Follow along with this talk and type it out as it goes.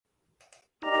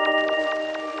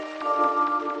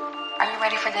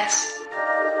ready for this?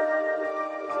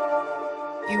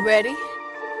 You ready?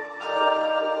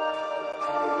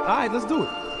 All right, let's do it.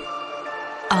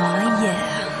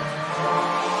 Yeah.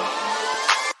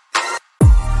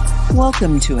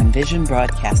 Welcome to Envision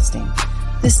Broadcasting,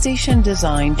 the station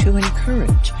designed to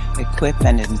encourage, equip,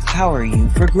 and empower you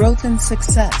for growth and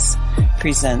success.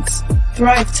 Presents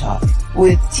Thrive Talk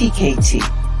with TKT,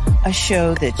 a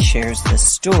show that shares the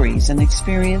stories and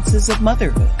experiences of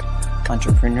motherhood,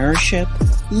 entrepreneurship,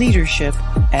 leadership,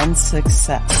 and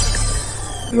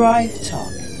success. Thrive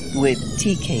Talk with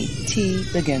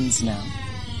TKT begins now.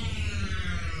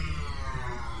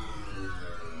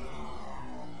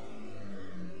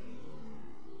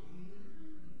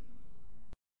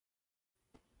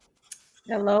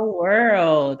 Hello,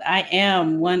 world. I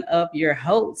am one of your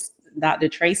hosts, Dr.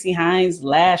 Tracy Hines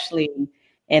Lashley,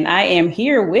 and I am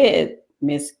here with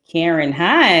Miss Karen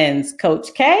Hines,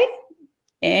 Coach K,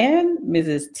 and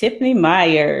Mrs. Tiffany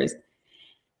Myers.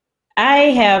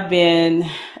 I have been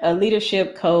a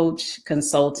leadership coach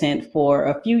consultant for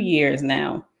a few years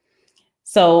now.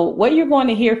 So what you're going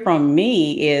to hear from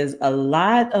me is a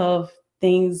lot of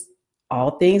things,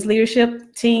 all things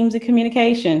leadership, teams, and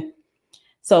communication.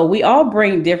 So we all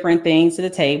bring different things to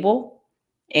the table,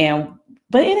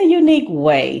 but in a unique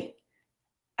way.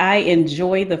 I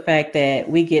enjoy the fact that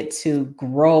we get to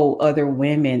grow other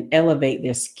women, elevate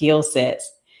their skill sets.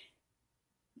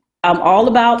 I'm all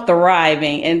about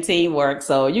thriving and teamwork.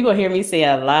 So you're going to hear me say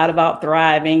a lot about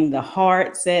thriving, the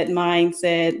heart set,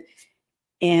 mindset,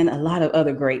 and a lot of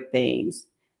other great things.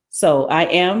 So I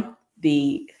am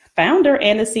the founder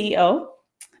and the CEO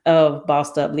of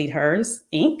Bossed Up Lead Hers,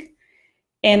 Inc.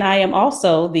 And I am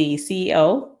also the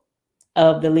CEO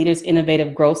of the Leaders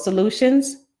Innovative Growth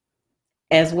Solutions,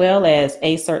 as well as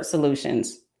ACERT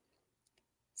Solutions.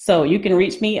 So you can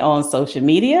reach me on social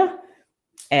media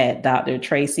at Dr.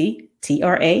 Tracy,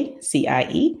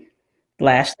 TRACIE,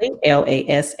 Lashley,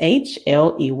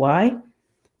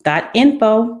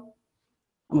 LASHLEY.info. I'm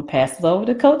going to pass it over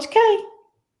to Coach K.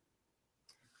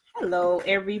 Hello,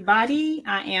 everybody.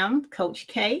 I am Coach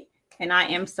K. And I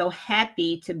am so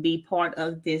happy to be part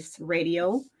of this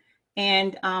radio.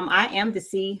 And I am the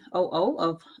COO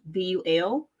of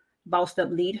BUL, Bossed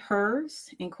Up Lead Hers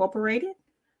Incorporated.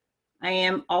 I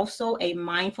am also a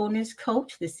mindfulness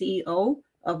coach, the CEO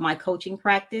of my coaching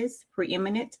practice,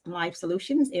 Preeminent Life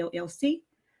Solutions, LLC,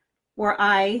 where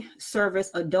I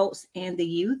service adults and the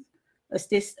youth,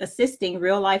 assisting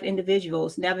real life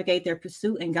individuals navigate their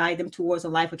pursuit and guide them towards a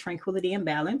life of tranquility and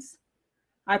balance.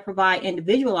 I provide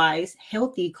individualized,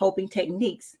 healthy coping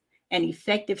techniques and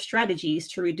effective strategies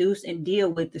to reduce and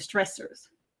deal with the stressors.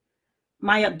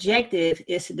 My objective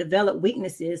is to develop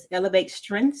weaknesses, elevate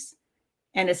strengths,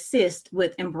 and assist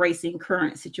with embracing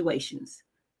current situations.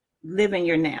 Live in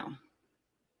your now.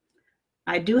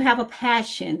 I do have a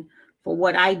passion for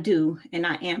what I do, and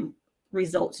I am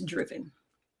results driven.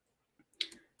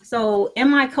 So in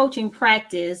my coaching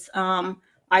practice,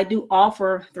 I do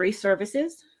offer 3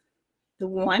 services. The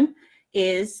one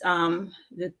is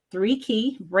the 3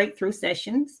 key breakthrough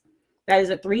sessions. That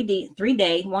is a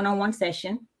 3-day one-on-one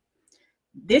session.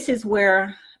 This is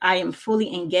where I am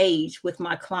fully engaged with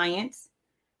my clients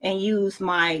and use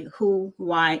my who,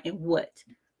 why, and what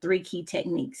 3 key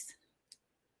techniques.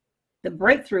 The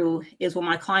breakthrough is when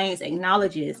my clients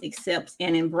acknowledges, accepts,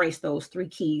 and embrace those 3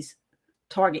 keys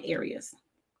target areas.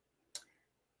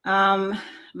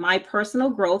 My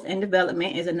personal growth and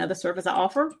development is another service I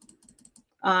offer.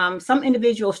 Some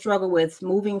individuals struggle with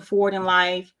moving forward in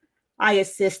life. I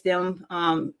assist them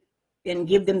and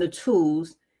give them the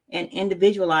tools and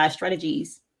individualized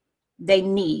strategies they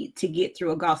need to get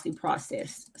through a costly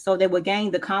process so they will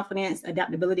gain the confidence,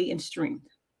 adaptability, and strength.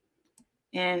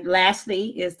 And lastly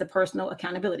is the personal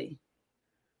accountability.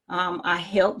 I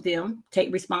help them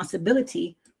take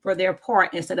responsibility for their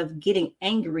part instead of getting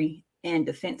angry and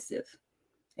defensive.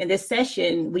 In this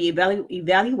session, we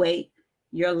evaluate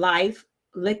your life,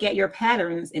 look at your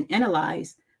patterns, and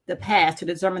analyze the past to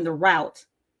determine the route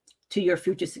to your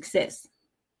future success.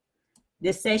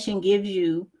 This session gives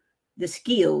you the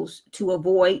skills to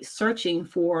avoid searching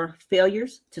for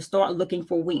failures, to start looking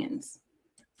for wins.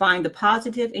 Find the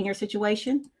positive in your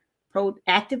situation,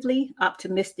 proactively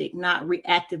optimistic, not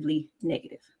reactively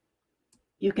negative.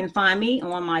 You can find me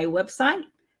on my website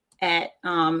at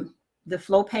the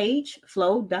flow page,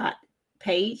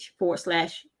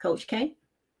 flow.page/Coach K.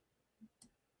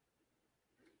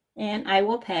 And I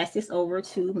will pass this over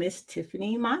to Miss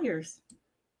Tiffany Myers.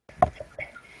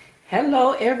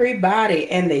 Hello, everybody,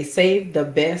 and they saved the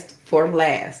best for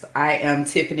last. I am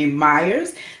Tiffany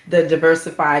Myers, the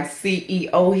Diversified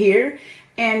CEO here,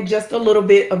 and just a little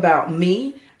bit about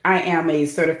me. I am a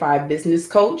certified business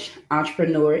coach,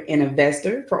 entrepreneur, and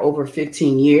investor for over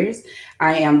 15 years.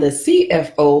 I am the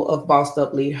CFO of Bossed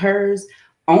Up Lead Hers,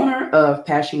 owner of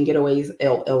Passion Getaways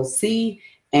LLC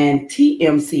and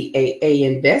TMCAA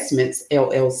Investments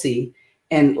LLC,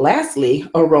 and lastly,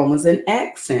 Aromas and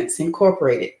Accents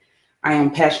Incorporated. I am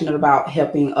passionate about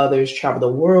helping others travel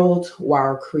the world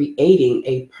while creating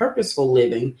a purposeful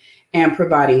living and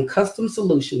providing custom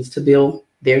solutions to build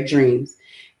their dreams.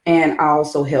 And I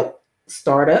also help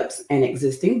startups and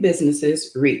existing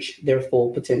businesses reach their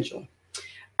full potential.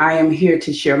 I am here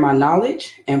to share my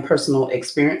knowledge and personal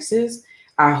experiences.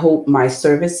 I hope my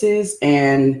services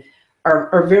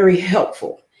are very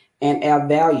helpful and add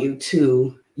value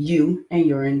to you and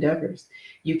your endeavors.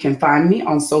 You can find me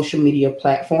on social media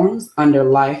platforms under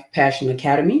Life Passion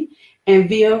Academy and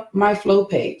via my Flow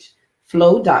page,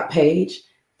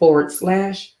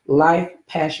 flow.page/Life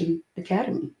Passion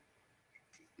Academy.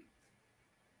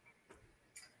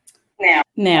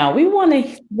 Now, we want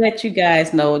to let you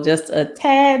guys know just a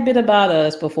tad bit about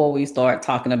us before we start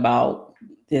talking about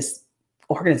this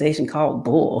organization called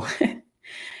Bull.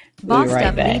 Bossed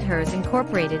Up Lead Hers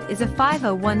Incorporated is a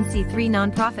 501c3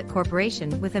 nonprofit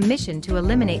corporation with a mission to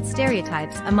eliminate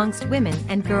stereotypes amongst women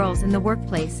and girls in the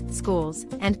workplace, schools,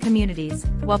 and communities,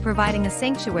 while providing a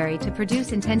sanctuary to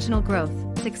produce intentional growth,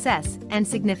 success, and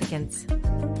significance.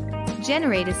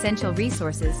 Generate essential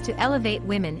resources to elevate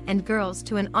women and girls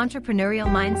to an entrepreneurial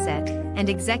mindset and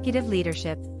executive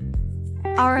leadership.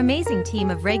 Our amazing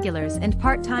team of regulars and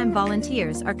part-time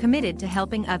volunteers are committed to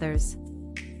helping others.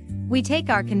 We take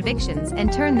our convictions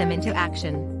and turn them into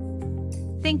action.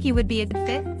 Think you would be a good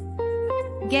fit?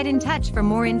 Get in touch for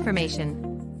more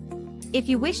information. If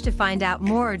you wish to find out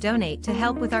more or donate to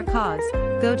help with our cause,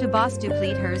 go to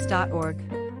bossdupleadhers.org.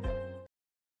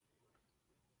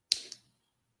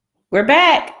 We're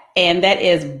back, and that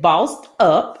is Bossed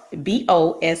Up,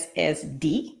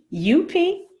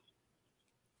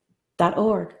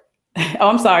 BOSSDUP.org. Oh,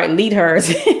 I'm sorry, Lead Hers,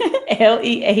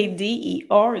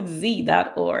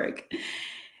 LEADERZ.org.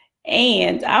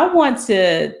 And I want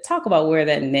to talk about where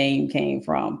that name came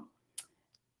from.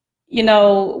 You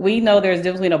know, we know there's a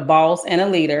difference between a boss and a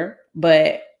leader,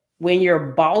 but when you're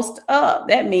bossed up,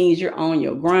 that means you're on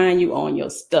your grind, you own your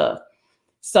stuff.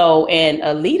 So, and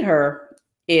a leader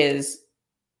is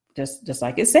just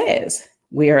like it says,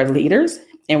 we are leaders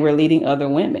and we're leading other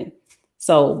women.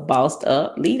 So Bossed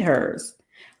Up Lead Hers.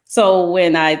 So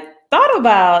when I thought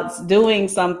about doing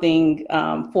something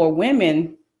for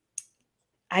women,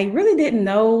 I really didn't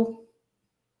know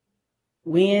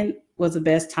when was the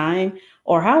best time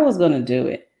or how I was going to do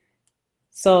it.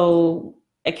 So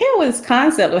I came with this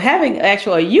concept of having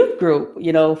actually a youth group,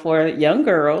 you know, for young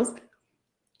girls.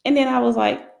 And then I was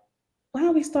like, why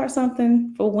don't we start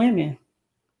something for women?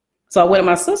 So I went to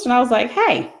my sister and I was like,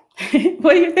 hey,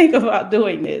 what do you think about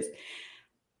doing this?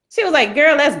 She was like,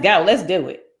 girl, let's go. Let's do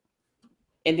it.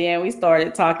 And then we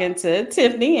started talking to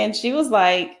Tiffany and she was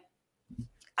like,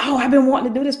 oh, I've been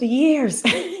wanting to do this for years.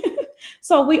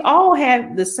 So we all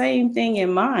have the same thing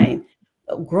in mind,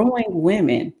 growing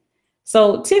women.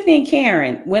 So Tiffany and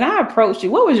Karen, when I approached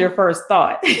you, what was your first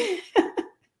thought?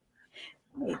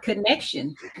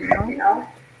 Connection, you know?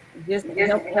 Just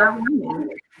helping out women.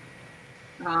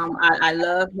 I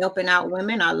love helping out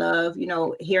women. I love, you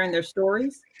know, hearing their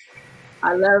stories.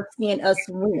 I love seeing us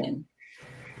win.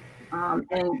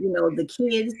 And, you know, the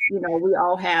kids, you know, we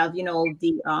all have, you know,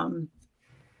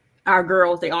 our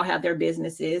girls, they all have their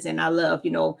businesses. And I love,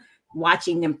 you know,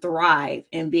 watching them thrive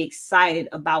and be excited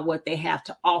about what they have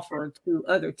to offer to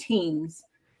other teams,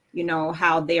 you know,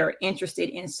 how they are interested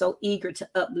and so eager to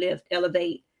uplift,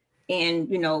 elevate, and,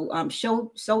 you know,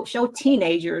 show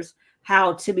teenagers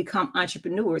how to become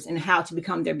entrepreneurs and how to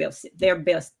become their best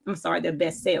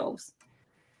selves.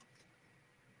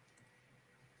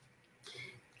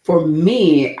 For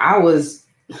me, I was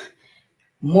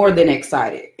more than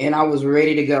excited and I was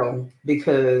ready to go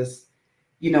because,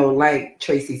 you know, like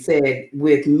Tracy said,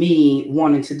 with me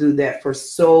wanting to do that for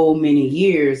so many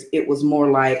years, it was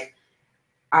more like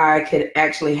I could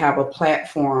actually have a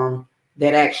platform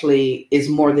that actually is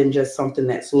more than just something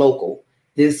that's local.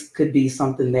 This could be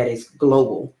something that is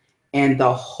global. And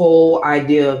the whole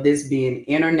idea of this being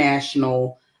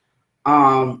international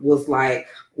was like,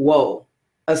 whoa,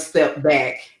 a step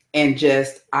back and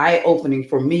just eye-opening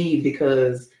for me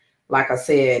because, like I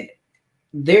said,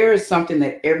 there is something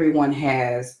that everyone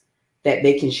has that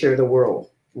they can share the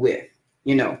world with,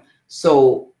 you know.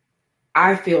 So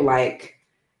I feel like,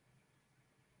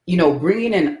 you know,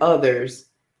 bringing in others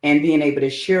and being able to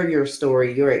share your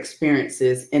story, your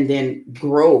experiences, and then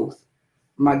growth,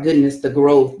 my goodness, the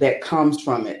growth that comes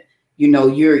from it.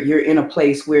 you're in a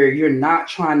place where you're not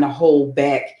trying to hold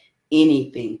back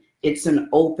anything. It's an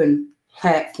open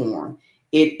platform.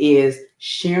 It is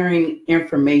sharing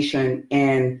information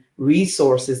and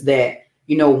resources that,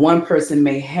 one person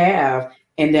may have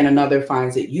and then another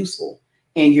finds it useful.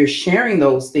 And you're sharing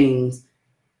those things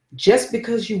just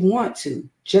because you want to,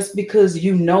 just because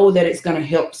you know that it's going to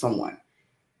help someone.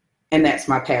 And that's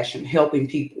my passion, helping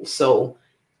people. So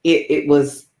it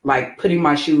was like putting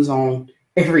my shoes on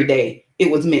every day.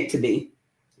 It was meant to be.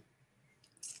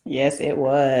 Yes, it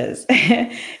was.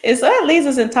 And so that leads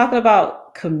us in talking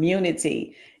about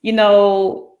community.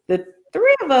 The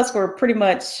three of us were pretty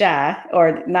much shy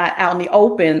or not out in the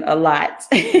open a lot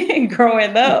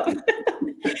growing up.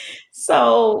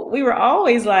 So we were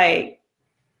always like,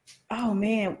 oh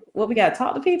man, we got to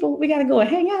talk to people. We got to go and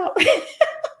hang out.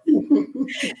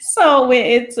 So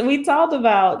we talked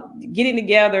about getting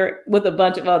together with a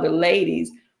bunch of other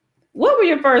ladies. What were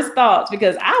your first thoughts?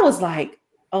 Because I was like,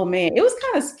 oh man, it was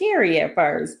kind of scary at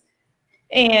first.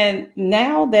 And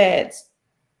now that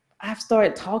I've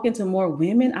started talking to more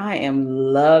women, I am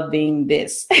loving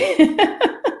this. And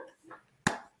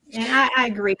I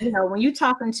agree. When you're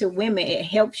talking to women, it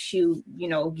helps you,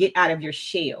 get out of your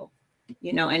shell,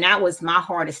 and that was my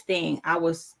hardest thing. I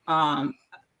was a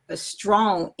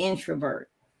strong introvert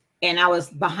and I was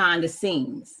behind the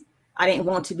scenes. I didn't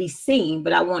want to be seen,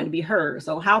 but I wanted to be heard.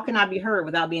 So how can I be heard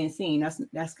without being seen?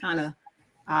 That's kind of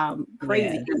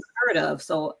crazy and unheard of.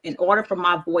 So in order for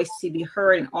my voice to be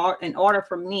heard, in order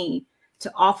for me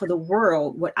to offer the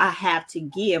world what I have to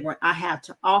give, what I have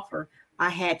to offer, I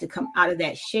had to come out of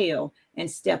that shell and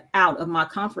step out of my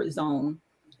comfort zone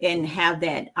and have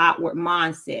that outward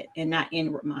mindset and not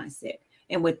inward mindset.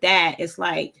 And with that, it's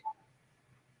like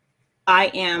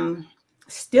I am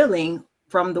stealing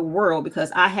from the world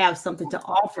because I have something to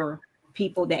offer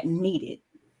people that need it.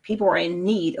 People are in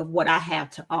need of what I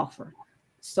have to offer.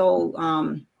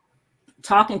 So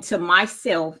talking to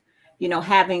myself,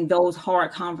 having those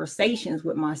hard conversations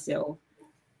with myself,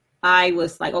 I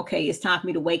was like, okay, it's time for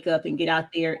me to wake up and get out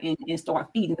there and start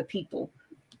feeding the people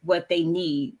what they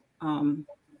need.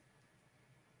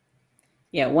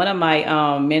 Yeah, one of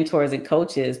my mentors and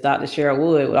coaches, Dr. Cheryl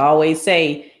Wood, would always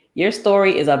say, your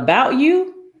story is about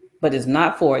you, but it's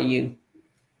not for you.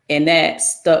 And that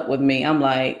stuck with me. I'm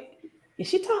like, is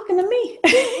she talking to me?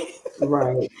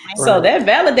 Right. So that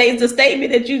validates the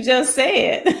statement that you just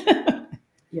said.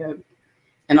 Yeah.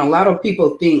 And a lot of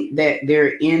people think that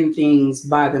they're in things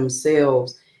by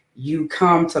themselves. You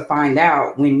come to find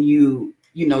out when you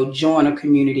join a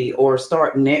community or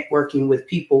start networking with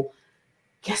people.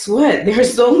 Guess what?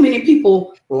 There's so many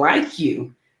people like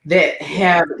you that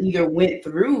have either went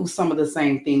through some of the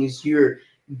same things you're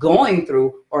going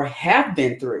through or have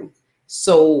been through.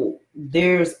 So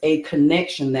there's a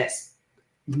connection that's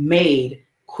made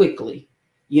quickly.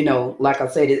 Like I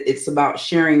said, it's about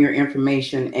sharing your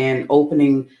information and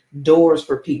opening doors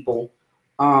for people.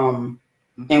 And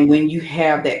when you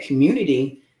have that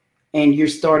community and you're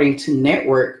starting to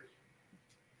network,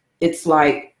 it's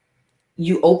like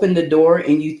you opened the door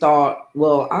and you thought,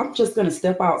 well, I'm just going to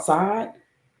step outside.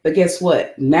 But guess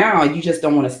what? Now you just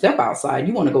don't want to step outside.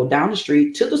 You want to go down the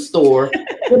street to the store.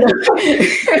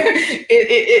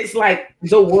 It's like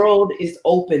the world is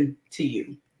open to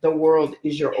you. The world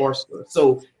is your oyster.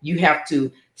 So you have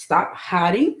to stop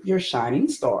hiding your shining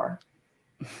star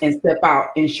and step out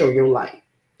and show your light,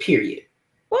 period.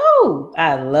 Woo!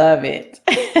 I love it.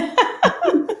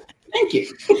 Thank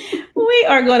you. We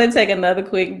are going to take another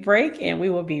quick break and we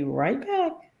will be right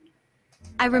back.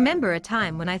 I remember a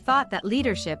time when I thought that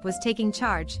leadership was taking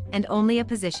charge and only a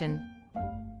position.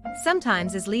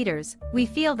 Sometimes as leaders, we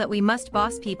feel that we must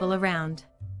boss people around.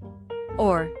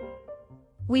 Or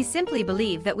we simply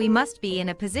believe that we must be in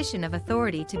a position of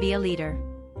authority to be a leader.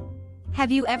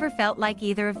 Have you ever felt like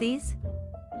either of these?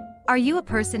 Are you a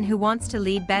person who wants to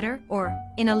lead better or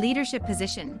in a leadership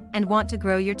position and want to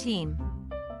grow your team?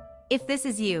 If this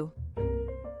is you,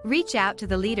 reach out to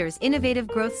the Leaders Innovative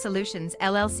Growth Solutions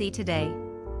LLC today.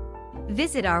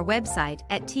 Visit our website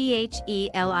at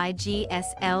theligssllc.com.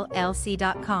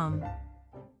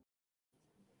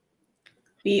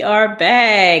 We are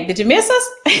back. Did you miss us?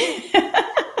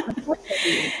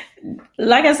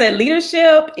 Like I said,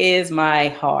 leadership is my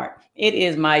heart. It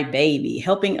is my baby,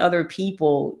 helping other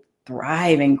people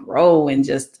thrive and grow and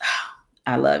just,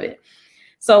 I love it.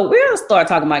 So we're going to start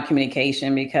talking about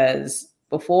communication because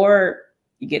before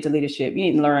you get to leadership, you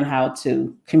need to learn how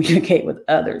to communicate with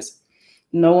others.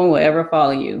 No one will ever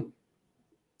follow you,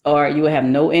 or you will have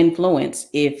no influence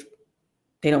if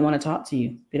they don't want to talk to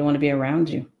you. They don't want to be around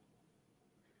you.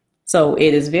 So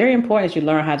it is very important that you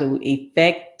learn how to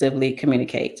effectively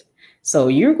communicate. So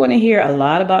you're going to hear a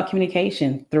lot about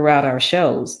communication throughout our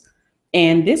shows.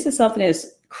 And this is something that's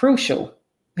crucial,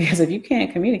 because if you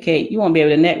can't communicate, you won't be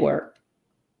able to network.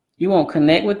 You won't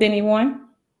connect with anyone.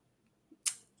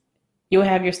 You'll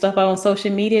have your stuff out on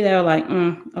social media. They're like,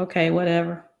 okay,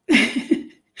 whatever.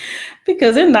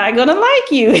 Because they're not going to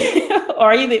like you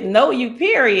or even know you,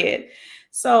 period.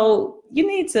 So you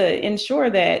need to ensure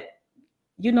that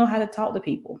you know how to talk to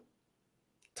people.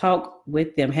 Talk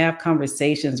with them, have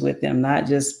conversations with them, not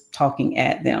just talking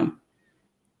at them.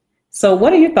 So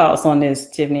what are your thoughts on this,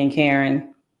 Tiffany and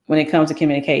Karen, when it comes to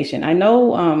communication? I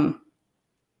know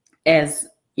as,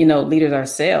 leaders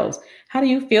ourselves, how do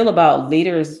you feel about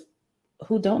leaders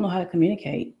who don't know how to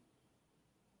communicate?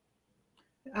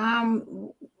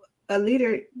 A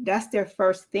leader, that's their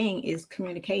first thing, is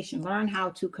communication. Learn how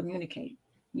to communicate.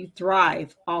 You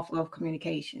thrive off of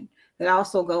communication. That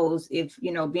also goes, if,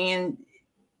 being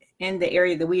in the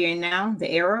area that we are in now, the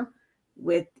era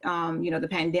with, the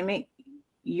pandemic,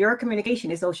 your communication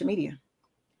is social media.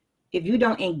 If you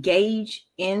don't engage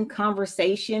in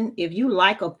conversation, if you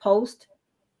like a post,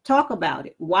 talk about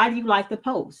it. Why do you like the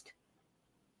post?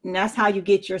 And that's how you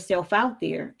get yourself out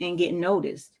there and get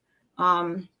noticed.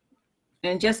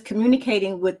 And just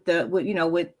communicating with the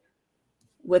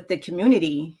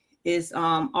community is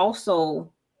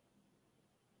also,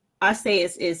 I say,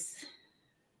 it's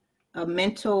a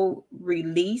mental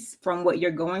release from what you're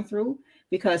going through,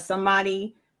 because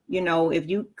somebody, if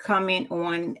you comment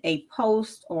on a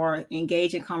post or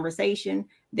engage in conversation,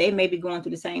 they may be going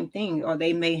through the same thing, or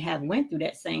they may have went through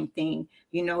that same thing,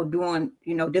 dealing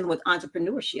with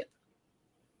entrepreneurship.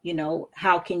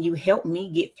 How can you help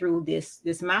me get through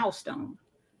this milestone?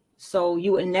 So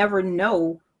you would never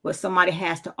know what somebody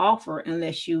has to offer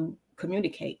unless you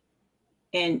communicate.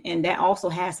 And that also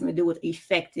has something to do with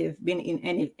effective,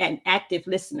 being an active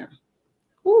listener.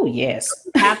 Oh, yes.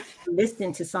 You have to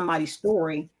listen to somebody's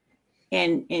story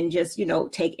and just,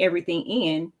 take everything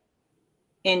in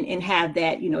and have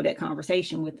that, that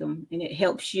conversation with them. And it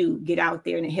helps you get out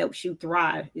there and it helps you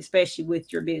thrive, especially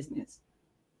with your business.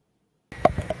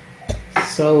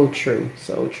 So true.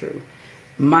 So true.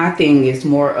 My thing is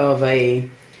more of a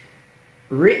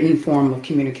written form of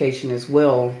communication as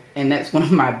well. And that's one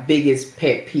of my biggest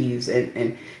pet peeves.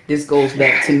 And this goes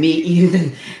back to me,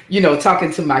 even,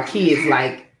 talking to my kids,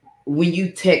 like when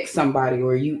you text somebody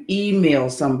or you email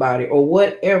somebody or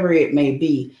whatever it may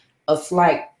be, a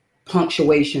slight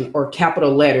punctuation or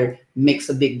capital letter makes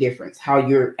a big difference, how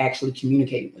you're actually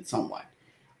communicating with someone.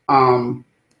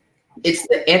 It's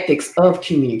the ethics of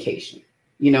communication,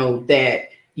 that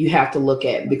you have to look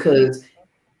at, because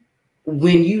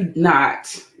when you're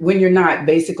not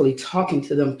basically talking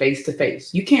to them face to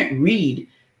face, you can't read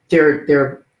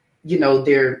their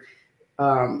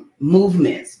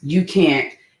movements. You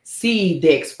can't see the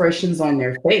expressions on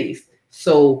their face.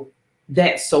 So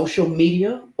that social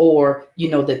media or,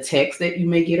 the text that you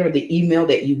may get or the email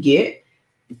that you get,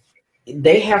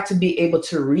 they have to be able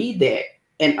to read that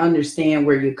and understand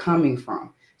where you're coming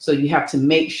from. So you have to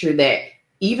make sure that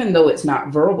even though it's not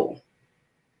verbal,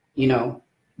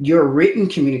 your written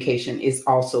communication is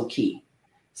also key.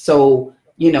 So,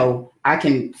 I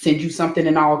can send you something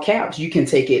in all caps. You can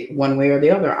take it one way or the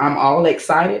other. I'm all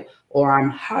excited or I'm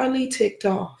highly ticked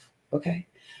off. Okay.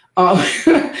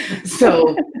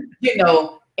 So,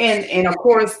 and of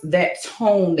course that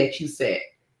tone that you set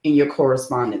in your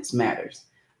correspondence matters.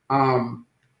 I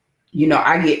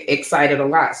get excited a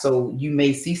lot. So you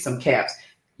may see some caps.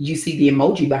 You see the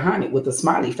emoji behind it with a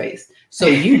smiley face.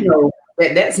 So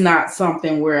that's not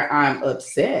something where I'm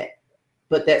upset,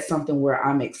 but that's something where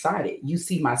I'm excited. You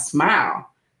see my smile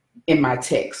in my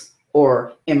text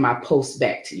or in my post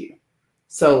back to you.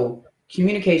 So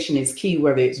communication is key,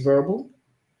 whether it's verbal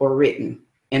or written,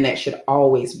 and that should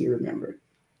always be remembered.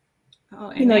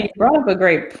 Oh, you brought up a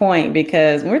great point,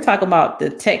 because we're talking about the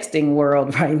texting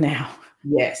world right now.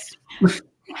 Yes.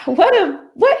 What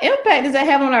impact does that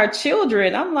have on our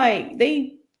children? I'm like,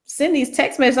 they send these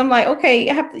text messages. I'm like, okay,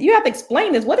 you have to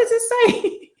explain this. What does it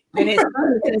say? And it's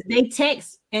funny because they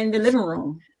text in the living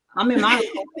room. I'm in my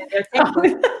room and they're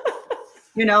texting.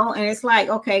 And it's like,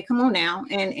 okay, come on now.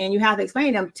 And you have to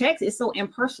explain them. Text is so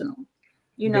impersonal.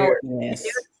 Yes.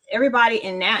 Everybody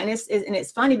in now, and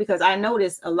it's funny because I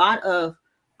noticed a lot of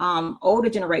older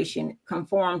generation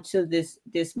conform to this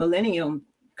millennium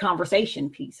conversation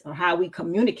piece, or how we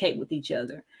communicate with each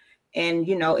other. And,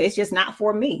 it's just not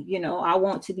for me. I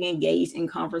want to be engaged in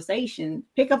conversation.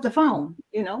 Pick up the phone,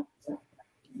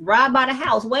 ride by the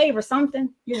house, wave or something,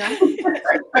 the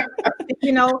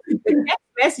text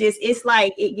messages, it's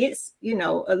like, it gets,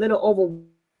 a little over.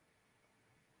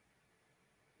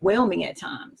 overwhelming at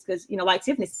times because, you know, like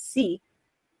Tiffany, see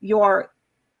your,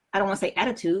 I don't want to say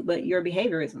attitude, but your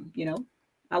behaviorism, you know.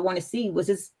 I want to see, was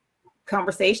this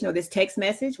conversation or this text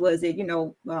message, was it, you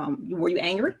know, were you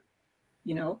angry?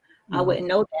 You know, I wouldn't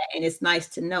know that. And it's nice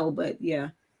to know, but yeah.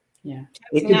 Yeah.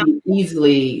 It could be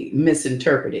easily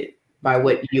misinterpreted by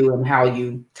what you and how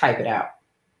you type it out.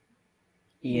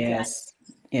 Yes.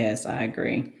 Yes, I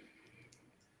agree.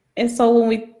 And so when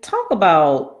we talk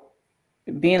about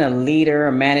being a leader,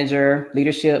 a manager,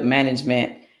 leadership,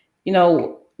 management, you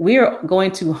know, we're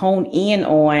going to hone in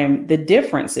on the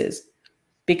differences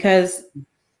because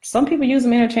some people use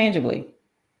them interchangeably.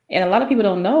 And a lot of people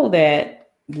don't know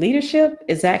that leadership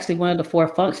is actually one of the 4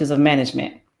 functions of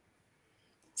management.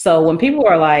 So when people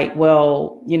are like,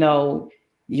 well, you know,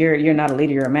 you're not a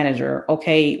leader, you're a manager.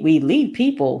 Okay, we lead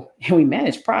people and we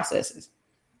manage processes,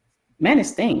 manage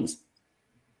things.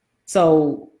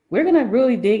 So we're going to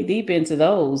really dig deep into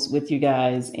those with you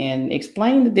guys and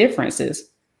explain the differences.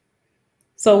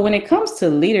 So when it comes to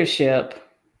leadership,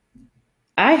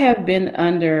 I have been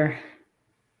under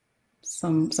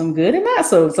some good and not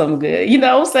some good, you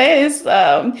know what I'm saying? It's,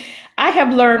 I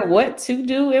have learned what to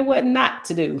do and what not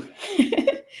to do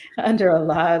under a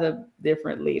lot of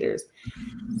different leaders.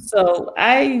 So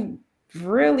I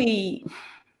really,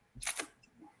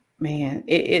 man,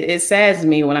 it saddens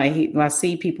me when I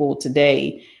see people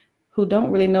today who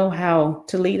don't really know how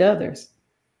to lead others.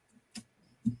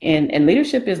 And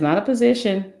leadership is not a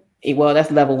position. Well,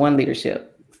 that's level 1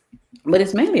 leadership, but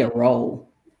it's mainly a role.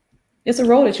 It's a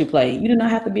role that you play. You do not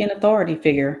have to be an authority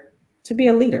figure to be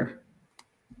a leader.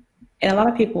 And a lot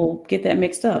of people get that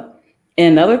mixed up.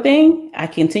 And another thing, I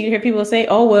continue to hear people say,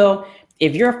 oh, well,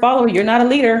 if you're a follower, you're not a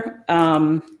leader.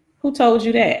 Who told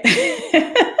you that?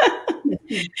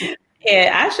 And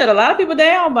I shut a lot of people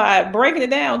down by breaking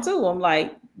it down too. I'm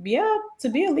like, yeah, to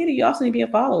be a leader, you also need to be a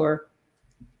follower.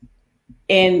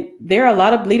 And there are a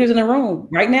lot of leaders in the room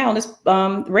right now on this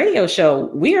radio show.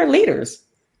 We are leaders,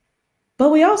 but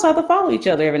we also have to follow each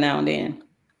other every now and then.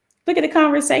 Look at the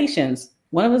conversations.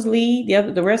 One of us lead,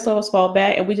 the rest of us fall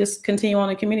back, and we just continue on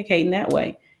and communicating that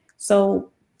way.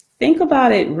 So think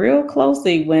about it real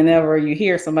closely whenever you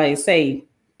hear somebody say,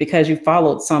 because you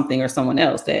followed something or someone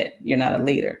else, that you're not a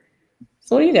leader.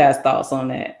 So what are you guys' thoughts on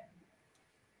that?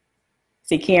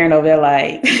 See Karen over there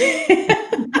like...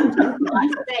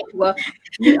 Well,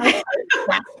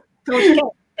 Coach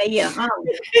K, yeah. So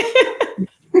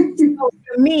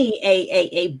for me,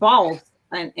 a boss,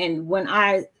 and when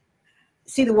I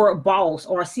see the word boss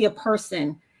or see a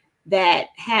person that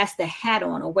has the hat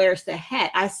on or wears the hat,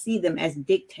 I see them as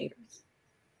dictators.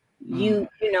 You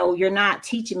know, you're not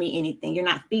teaching me anything. You're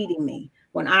not feeding me.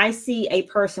 When I see a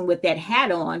person with that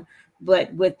hat on,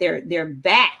 but with their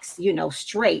backs, you know,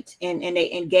 straight, and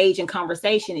they engage in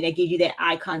conversation and they give you that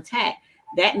eye contact,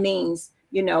 that means,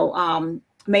 you know,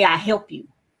 may I help you?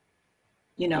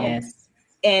 You know, yes.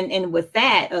 And with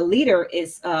that, a leader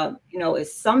is, you know,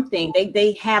 is something,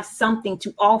 they have something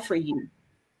to offer you,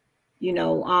 you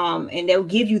know, and they'll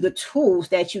give you the tools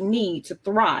that you need to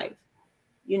thrive,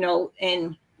 you know,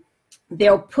 and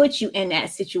they'll put you in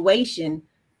that situation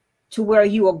to where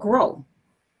you will grow.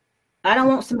 I don't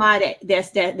want somebody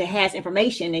that has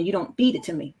information and you don't feed it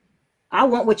to me. I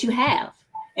want what you have.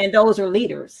 And those are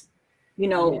leaders. You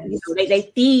know, yes.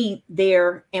 They feed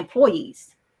their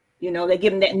employees, you know, they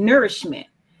give them that nourishment.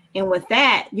 And with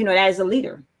that, you know, that is a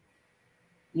leader,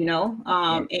 you know,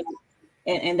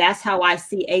 and that's how I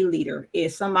see a leader,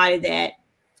 is somebody that,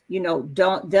 you know,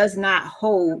 does not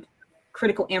hold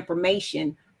critical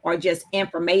information or just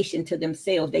information to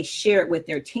themselves. They share it with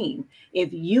their team.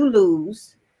 If you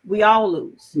lose, we all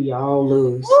lose. We all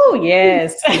lose. Oh,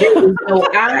 yes. So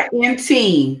I am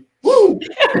team. Woo.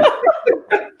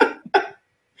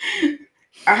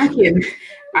 I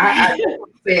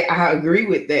say I agree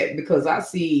with that, because I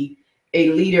see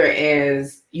a leader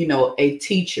as, you know, a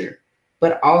teacher,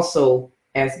 but also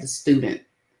as the student.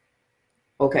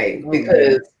 Okay,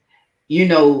 because, you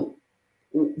know,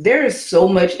 there is so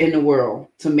much in the world,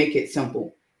 to make it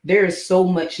simple. There is so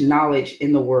much knowledge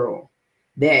in the world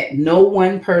that no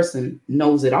one person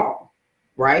knows it all,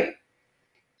 right?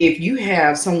 If you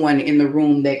have someone in the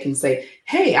room that can say,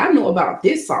 hey, I know about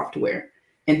this software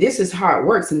and this is how it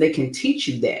works, and they can teach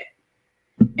you that.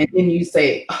 And then you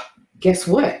say, oh, guess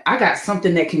what? I got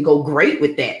something that can go great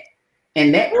with that.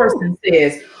 And that person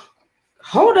says,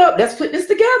 hold up, let's put this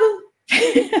together.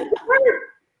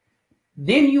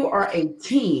 Then you are a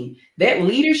team. That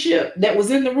leadership that was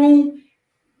in the room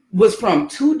was from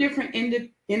two different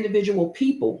individual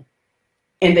people,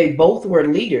 and they both were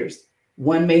leaders.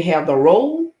 One may have the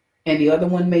role and the other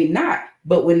one may not.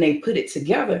 But when they put it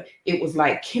together, it was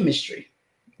like chemistry.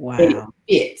 Wow. And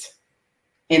it.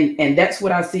 And that's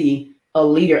what I see a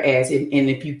leader as. And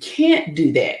if you can't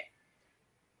do that,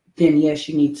 then yes,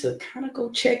 you need to kind of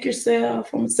go check yourself.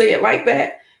 I'm going to say it like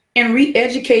that. And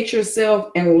re-educate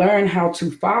yourself and learn how to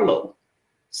follow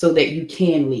so that you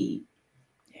can lead.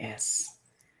 Yes.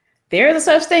 There is a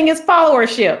such thing as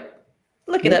followership.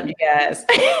 Look it up, you guys.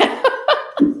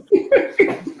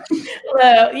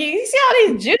 Well, you see all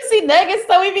these juicy nuggets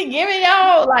that we be giving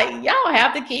y'all? Like, y'all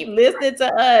have to keep listening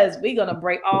to us. We're going to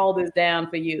break all this down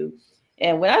for you.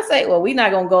 And when I say, well, we're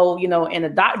not going to go, in a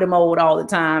doctor mode all the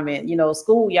time and,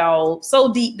 school y'all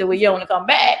so deep that we don't want to come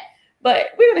back. But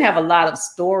we're going to have a lot of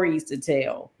stories to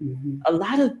tell. Mm-hmm. A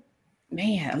lot of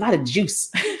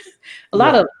juice, a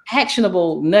lot of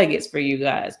actionable nuggets for you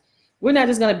guys. We're not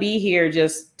just going to be here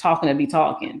just talking to be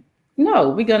talking. No,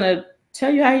 we're going to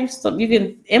tell you how you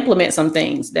can implement some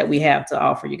things that we have to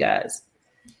offer you guys.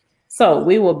 So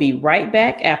we will be right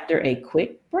back after a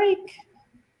quick break.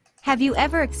 Have you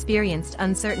ever experienced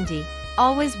uncertainty,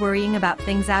 always worrying about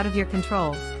things out of your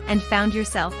control, and found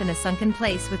yourself in a sunken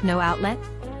place with no outlet?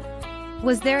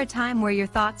 Was there a time where your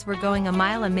thoughts were going a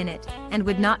mile a minute and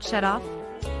would not shut off?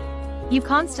 You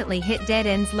constantly hit dead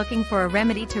ends looking for a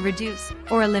remedy to reduce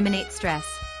or eliminate stress.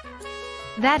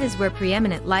 That is where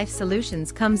Preeminent Life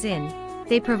Solutions comes in.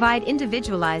 They provide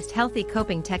individualized healthy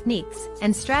coping techniques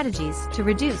and strategies to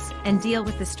reduce and deal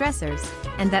with the stressors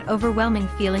and that overwhelming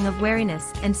feeling of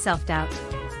weariness and self-doubt.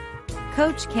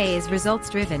 Coach K is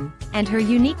results-driven, and her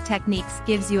unique techniques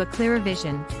gives you a clearer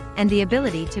vision and the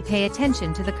ability to pay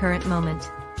attention to the current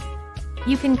moment.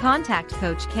 You can contact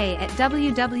Coach K at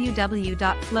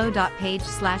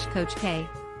www.flow.page/Coach K.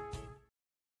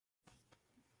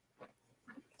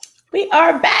 We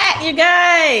are back, you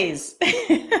guys.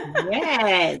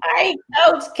 Yes. Hi,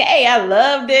 Coach K. I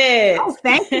loved it. Oh,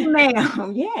 thank you,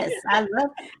 ma'am. Yes, I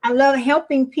love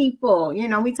helping people.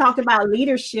 We talked about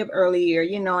leadership earlier,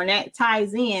 and that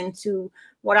ties into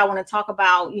what I want to talk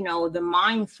about, the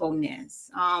mindfulness.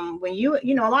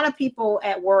 When a lot of people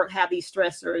at work have these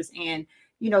stressors and,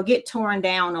 get torn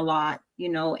down a lot,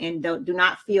 and do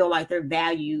not feel like they're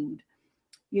valued,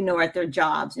 at their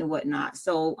jobs and whatnot.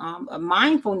 So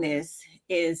mindfulness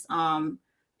is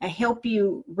help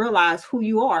you realize who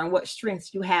you are and what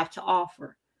strengths you have to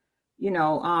offer. A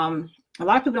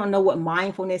lot of people don't know what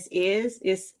mindfulness is.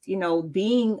 It's,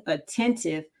 being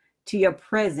attentive to your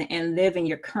present and live in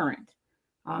your current.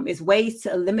 It's ways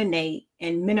to eliminate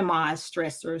and minimize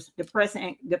stressors,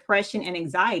 depression and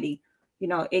anxiety.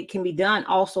 It can be done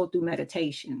also through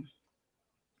meditation.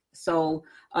 So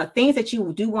things that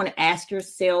you do want to ask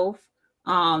yourself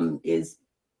is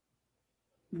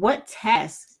what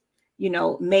tasks,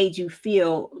 made you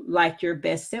feel like your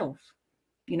best self?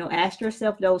 Ask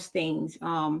yourself those things.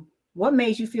 What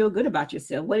made you feel good about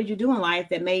yourself? What did you do in life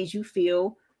that made you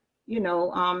feel,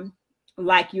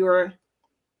 like you're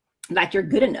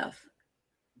good enough?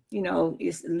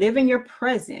 It's living your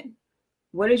present.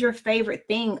 What is your favorite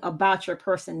thing about your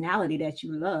personality that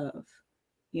you love?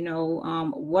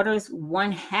 What is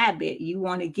one habit you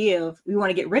want to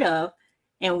get rid of,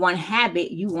 and one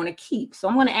habit you want to keep? So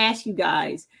I'm going to ask you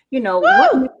guys,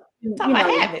 what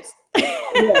habits.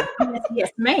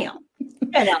 yes, ma'am.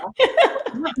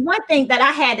 One thing that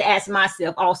I had to ask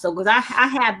myself also, because I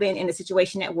have been in a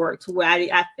situation at work to where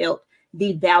I felt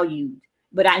devalued,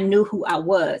 but I knew who I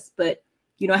was. But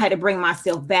I had to bring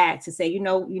myself back to say,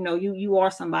 you are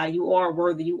somebody, you are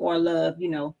worthy, you are loved.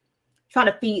 Try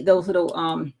to feed those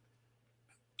little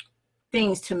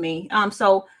things to me.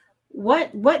 So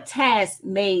what task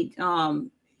made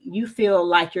you feel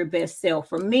like your best self?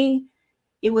 For me,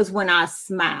 it was when I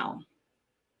smile.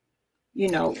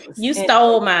 You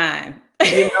stole mine.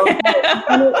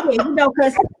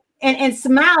 Because and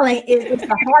smiling is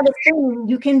the hardest thing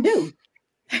you can do.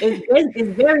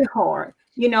 It's very hard,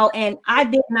 and I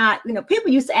did not,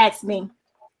 people used to ask me,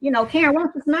 Karen, why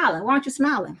aren't you smiling? Why aren't you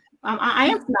smiling? I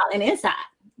am smiling inside.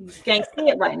 You can't see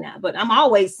it right now, but I'm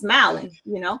always smiling,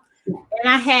 and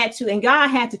I had to, and God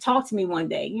had to talk to me one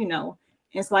day,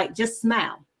 it's like, just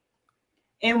smile.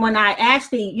 And when I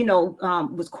actually,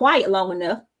 was quiet long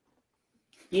enough,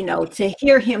 to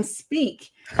hear him speak,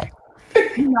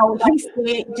 he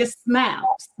said, just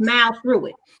smile through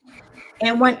it.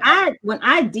 And when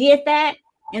I did that,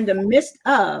 in the midst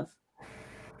of,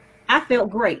 I felt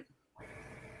great.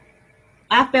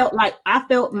 I felt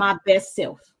my best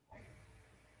self.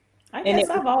 I guess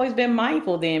I've always been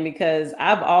mindful then, because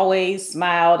I've always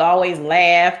smiled, always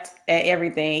laughed at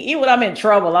everything. Even when I'm in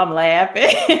trouble, I'm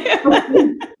laughing.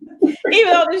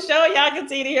 Even on the show, y'all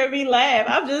continue to hear me laugh.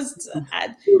 I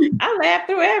laugh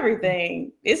through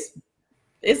everything.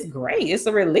 it's great. It's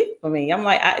a relief for me. I'm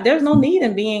like, there's no need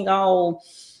in being all,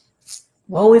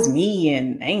 woe is me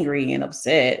and angry and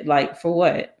upset. Like, for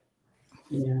what?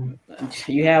 Yeah.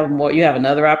 You have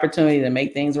another opportunity to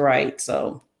make things right.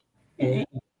 So, and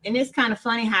it's kind of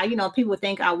funny how, people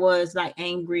think I was like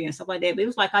angry and stuff like that, but it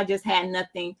was like I just had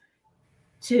nothing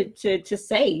to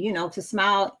say, to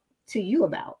smile to you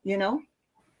about, It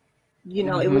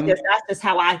was that's just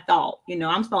how I thought,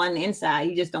 I'm still on the inside.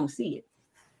 You just don't see it,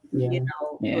 Yeah.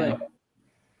 Yeah. But,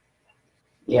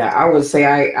 yeah, I would say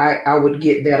I would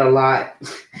get that a lot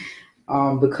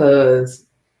because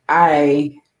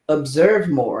I observe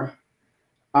more.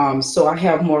 So I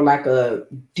have more like a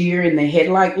deer in the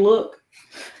headlight look.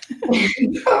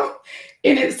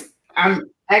 And I'm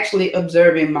actually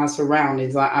observing my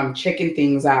surroundings. I'm checking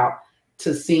things out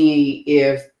to see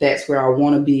if that's where I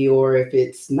want to be or if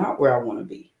it's not where I want to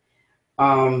be.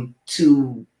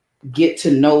 To get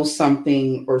to know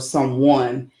something or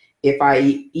someone, if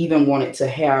I even wanted to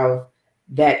have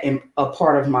that in a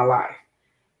part of my life.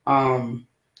 And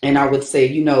I would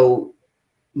say,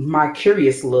 my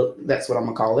curious look, that's what I'm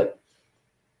gonna call it.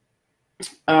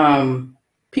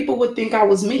 People would think I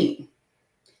was mean.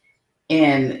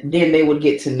 And then they would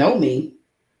get to know me.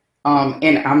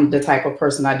 And I'm the type of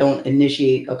person, I don't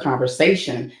initiate a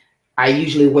conversation. I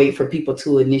usually wait for people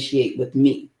to initiate with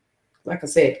me. Like I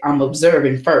said, I'm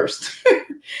observing first.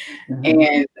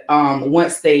 And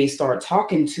once they start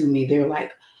talking to me, they're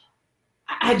like,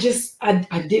 I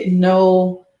didn't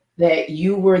know that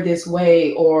you were this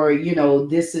way, or,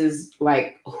 this is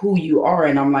like who you are.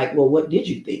 And I'm like, well, what did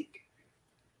you think?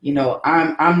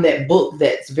 I'm that book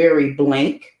that's very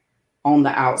blank on the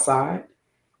outside,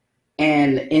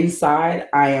 and inside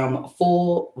I am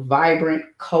full, vibrant,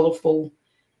 colorful.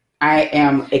 I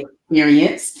am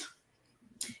experienced,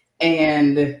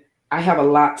 and I have a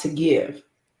lot to give,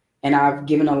 and I've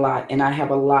given a lot, and I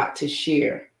have a lot to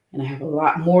share, and I have a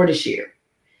lot more to share.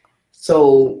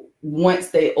 So once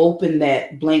they open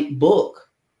that blank book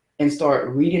and start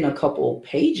reading a couple of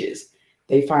pages,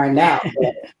 they find out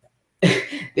that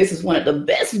this is one of the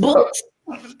best books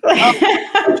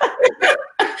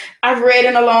I've read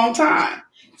in a long time.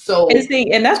 So,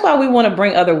 and that's why we want to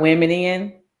bring other women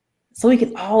in, so we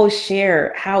can all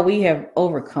share how we have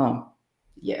overcome.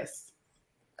 Yes.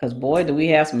 Because boy, do we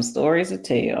have some stories to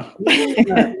tell.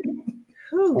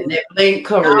 And that blank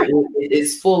cover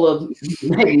is full of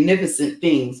magnificent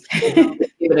things. Give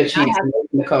it a chance to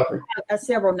open the cover. I have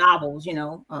several novels,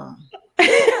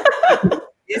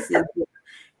 this is,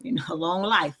 a long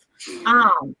life.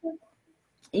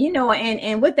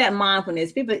 And with that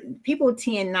mindfulness, people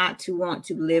tend not to want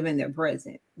to live in their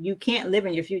present. You can't live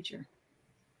in your future.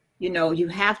 You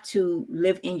have to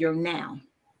live in your now.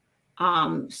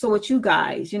 So with you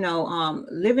guys,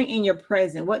 living in your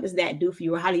present, what does that do for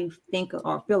you? Or how do you think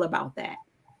or feel about that?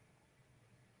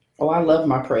 Oh, I love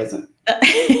my present.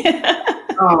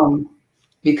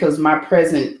 Because my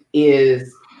present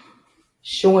is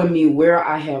showing me where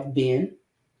I have been,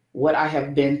 what I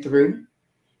have been through,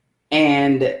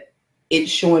 and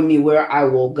it's showing me where I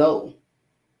will go.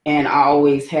 And I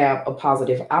always have a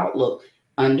positive outlook,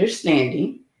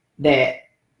 understanding that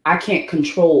I can't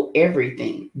control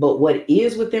everything, but what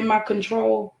is within my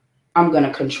control, I'm going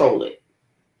to control it.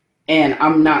 And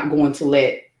I'm not going to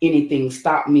let anything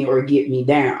stop me or get me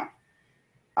down.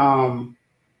 And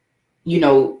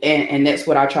that's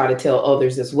what I try to tell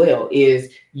others as well,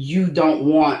 is you don't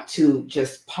want to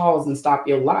just pause and stop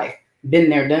your life. Been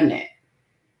there, done that.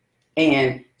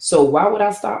 And so why would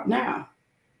I stop now?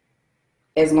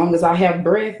 As long as I have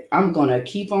breath, I'm going to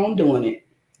keep on doing it.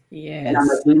 Yes. And I'm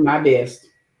going to do my best.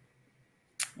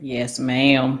 Yes,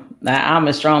 ma'am. I'm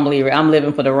a strong believer. I'm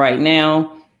living for the right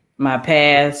now. My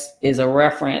past is a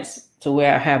reference to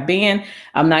where I have been.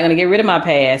 I'm not going to get rid of my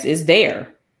past. It's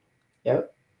there.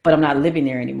 Yep. But I'm not living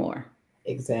there anymore.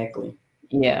 Exactly.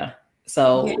 Yeah.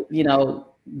 So,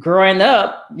 growing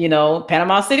up,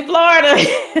 Panama City, Florida.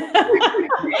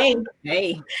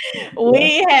 Hey.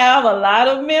 We have a lot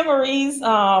of memories,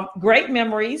 great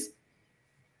memories,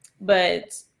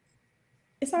 but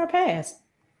it's our past.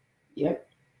 Yep.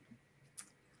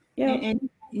 Yeah. And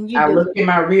I look in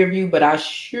my rear view, but I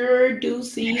sure do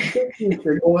see the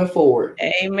future going forward.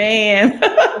 Amen.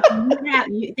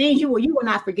 Things you will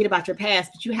not forget about your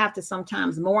past, but you have to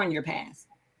sometimes mourn your past,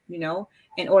 in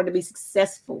order to be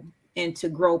successful and to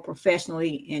grow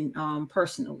professionally and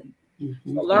personally.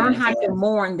 Mm-hmm. So learn how to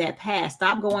mourn that past.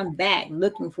 Stop going back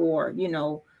looking for,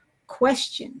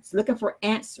 questions, looking for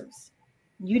answers.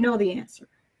 You know the answer.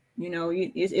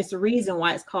 It's the reason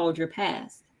why it's called your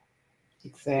past.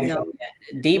 Exactly. You know,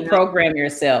 deprogram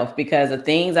yourself, because the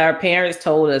things our parents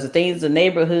told us, the things the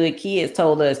neighborhood kids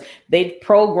told us, they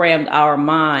programmed our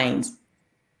minds.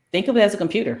 Think of it as a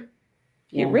computer.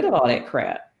 Get rid of all that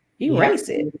crap. Erase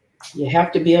it. You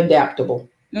have to be adaptable.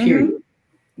 Period.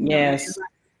 Mm-hmm. Yes.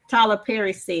 Tyler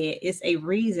Perry said it's a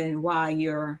reason why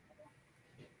your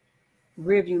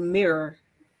rearview mirror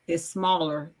is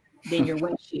smaller than your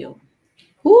windshield.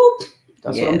 Whoop.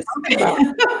 That's what I'm talking about.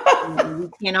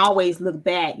 You can't always look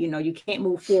back. You know, you can't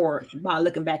move forward by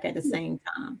looking back at the same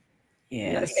time.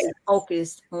 You gotta stay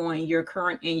focused on your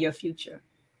current and your future.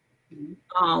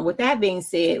 With that being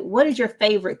said, what is your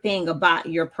favorite thing about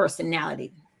your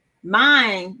personality?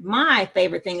 My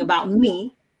favorite thing about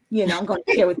me, you know, I'm going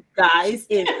to share with you guys,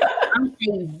 is I'm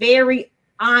a very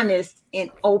honest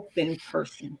and open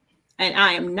person, and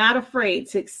I am not afraid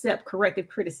to accept corrective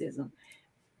criticism.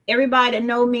 Everybody that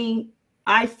know me,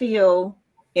 I feel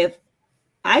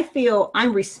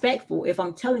I'm respectful if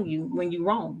I'm telling you when you're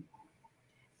wrong,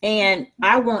 and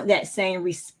I want that same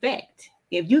respect.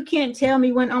 If you can't tell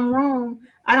me when I'm wrong,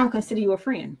 I don't consider you a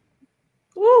friend.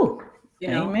 Ooh, you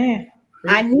know? Amen.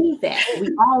 I need that. We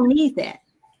all need that.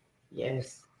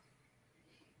 Yes.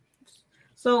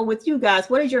 So with you guys,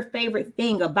 what is your favorite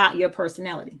thing about your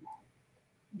personality?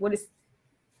 What is?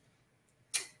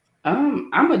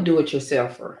 I'm a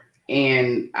do-it-yourselfer,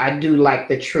 and I do like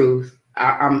the truth.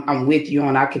 I'm with you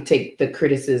on. I could take the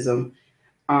criticism.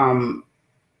 You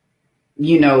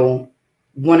know,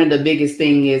 one of the biggest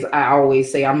thing is I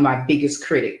always say I'm my biggest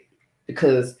critic,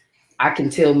 because I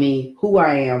can tell me who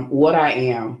I am, what I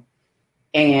am.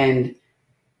 And,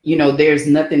 you know, there's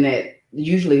nothing that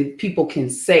usually people can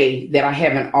say that I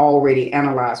haven't already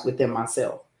analyzed within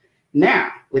myself.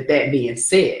 Now, with that being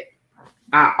said,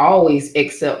 I always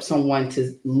accept someone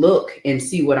to look and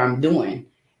see what I'm doing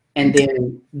and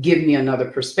then give me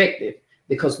another perspective,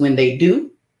 because when they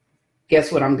do,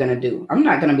 guess what I'm going to do? I'm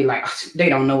not going to be like, oh, they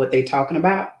don't know what they're talking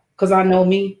about, because I know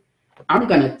me. I'm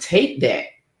going to take that.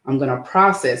 I'm going to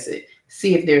process it,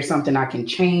 see if there's something I can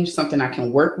change, something I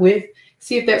can work with,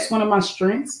 see if that's one of my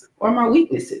strengths or my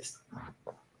weaknesses.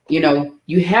 You know,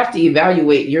 you have to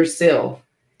evaluate yourself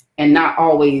and not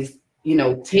always, you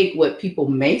know, take what people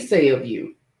may say of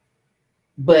you,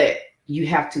 but you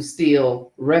have to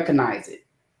still recognize it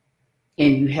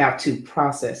and you have to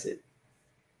process it.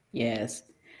 Yes.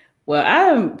 Well,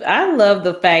 I love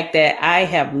the fact that I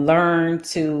have learned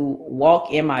to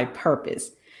walk in my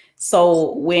purpose.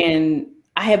 So when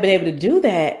I have been able to do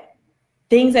that,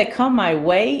 things that come my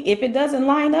way, if it doesn't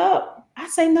line up, I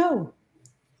say no.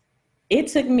 It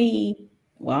took me,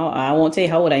 well, I won't tell you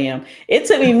how old I am. It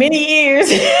took me many years.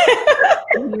 years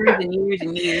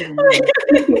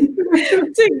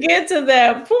to get to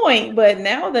that point. But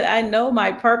now that I know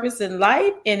my purpose in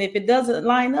life, and if it doesn't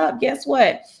line up, guess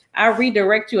what? I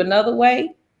redirect you another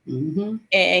way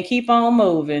and keep on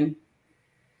moving.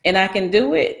 And I can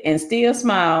do it and still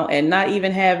smile and not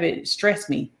even have it stress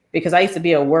me, because I used to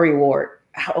be a worrywart.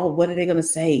 Oh, what are they going to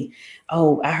say?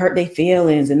 Oh, I hurt their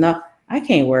feelings. And no, I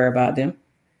can't worry about them.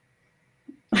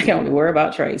 I can only worry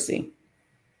about Tracy.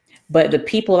 But the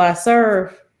people I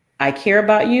serve, I care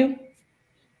about you,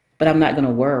 but I'm not going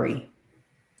to worry.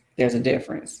 There's a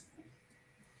difference.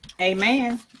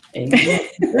 Amen. Amen.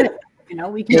 You know,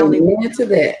 we can only to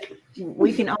that.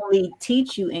 We can only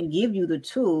teach you and give you the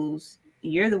tools.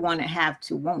 You're the one that have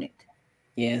to want it.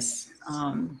 Yes.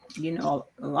 You know,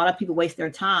 a lot of people waste their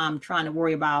time trying to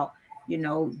worry about, you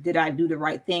know, did I do the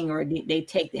right thing, or did they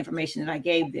take the information that I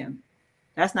gave them?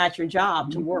 That's not your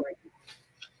job to worry.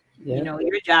 Yeah. You know,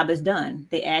 your job is done.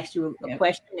 They asked you a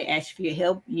question, they asked you for your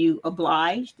help, you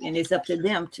obliged, and it's up to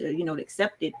them to, you know, to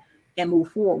accept it and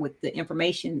move forward with the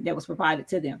information that was provided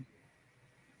to them.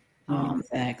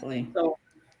 Exactly. So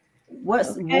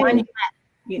what's one,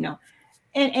 you know,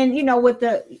 and you know, with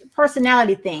the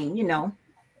personality thing, you know,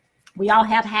 we all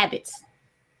have habits.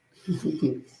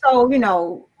 So, you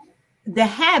know, the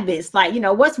habits, like, you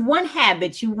know, what's one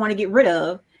habit you want to get rid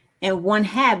of and one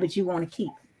habit you want to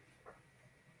keep?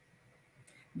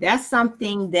 That's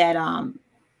something that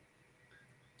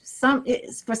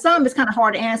for some it's kind of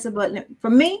hard to answer, but for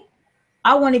me,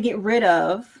 I want to get rid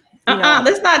of.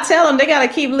 Let's not tell them they got to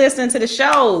keep listening to the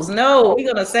shows. No, we're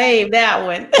gonna save that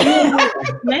one.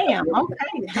 Ma'am,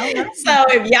 okay. So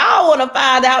if y'all want to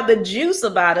find out the juice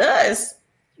about us,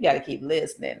 you got to keep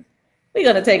listening. We're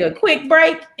gonna take a quick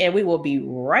break, and we will be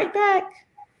right back.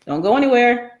 Don't go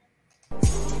anywhere.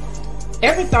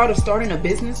 Ever thought of starting a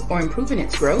business or improving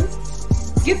its growth?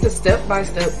 Get the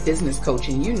step-by-step business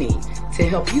coaching you need to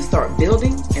help you start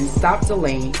building and stop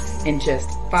delaying in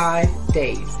just 5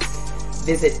 days.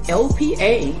 Visit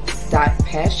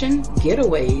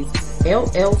lpa.passiongetaways.com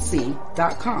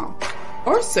LLC.com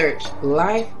or search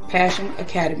Life Passion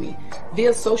Academy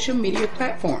via social media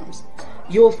platforms.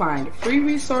 You'll find free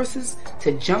resources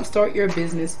to jumpstart your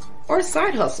business or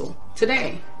side hustle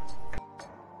today.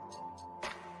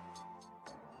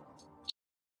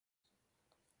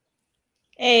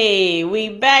 Hey,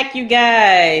 we back, you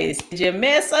guys. Did you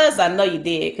miss us? I know you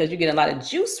did, because you're getting a lot of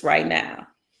juice right now.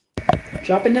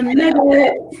 Dropping them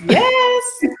nuggets. Yes.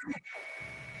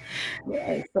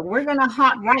 Yeah, so we're going to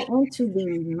hop right into the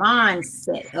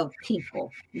mindset of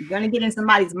people. We're going to get in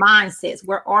somebody's mindsets.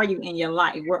 Where are you in your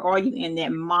life? Where are you in that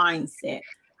mindset?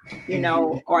 You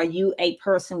know, are you a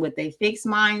person with a fixed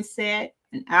mindset,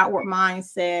 an outward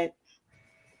mindset?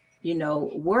 You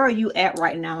know, where are you at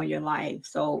right now in your life?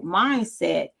 So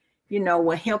mindset, you know,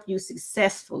 will help you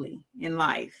successfully in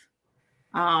life.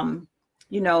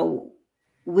 You know,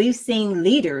 we've seen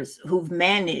leaders who've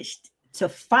managed to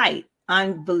fight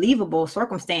unbelievable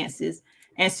circumstances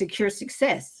and secure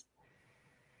success.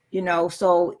 You know,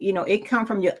 so, you know, it come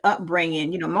from your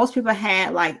upbringing. You know, most people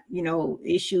had like, you know,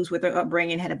 issues with their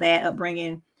upbringing, had a bad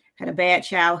upbringing, had a bad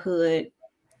childhood.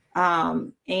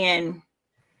 And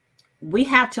we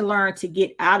have to learn to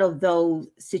get out of those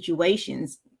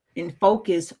situations and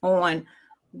focus on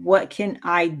what can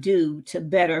I do to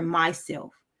better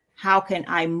myself? How can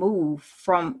I move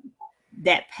from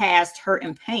that past hurt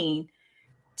and pain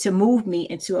to move me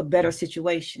into a better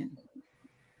situation,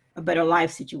 a better life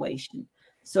situation?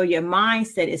 So your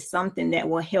mindset is something that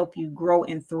will help you grow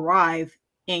and thrive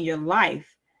in your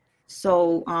life.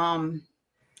 So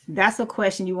that's a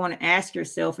question you want to ask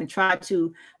yourself and try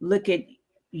to look at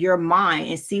your mind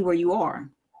and see where you are.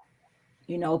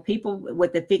 You know, people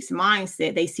with the fixed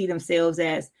mindset, they see themselves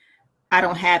as, I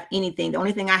don't have anything. The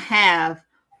only thing I have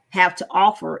to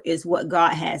offer is what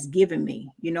God has given me,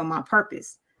 you know, my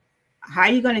purpose. How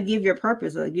are you going to give your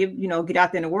purpose or get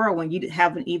out there in the world when you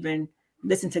haven't even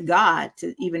listened to God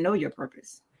to even know your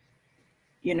purpose?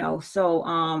 You know,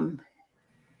 so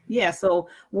yeah. So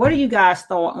what do you guys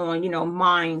thought on, you know,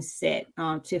 mindset,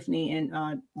 Tiffany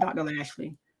and Dr.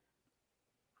 Lashley?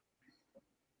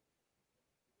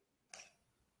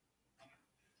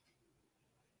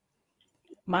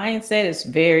 Mindset is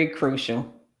very crucial.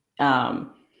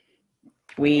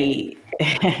 It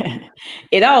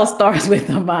all starts with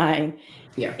the mind.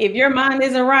 Yeah. If your mind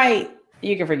isn't right,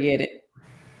 you can forget it.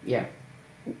 Yeah.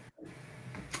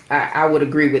 I would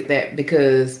agree with that,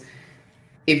 because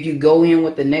if you go in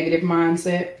with a negative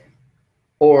mindset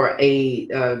or a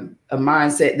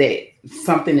mindset that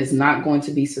something is not going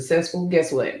to be successful,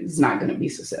 guess what? It's not going to be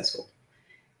successful.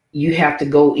 You have to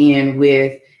go in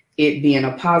with it being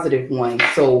a positive one.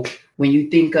 So when you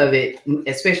think of it,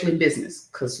 especially business,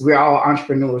 because we're all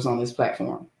entrepreneurs on this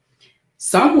platform,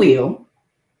 some will,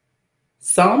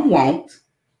 some won't.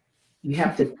 You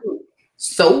have to think,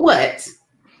 so what?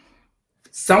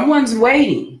 Someone's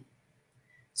waiting.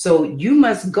 So you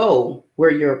must go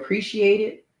where you're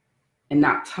appreciated and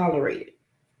not tolerated.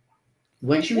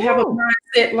 Once you have a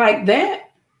mindset like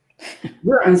that,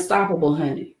 you're unstoppable,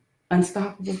 honey.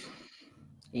 Unstoppable.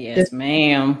 Yes,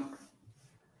 ma'am.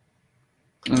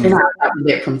 And I got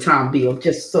that from Tom Bill,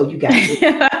 just so you guys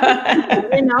you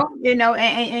know,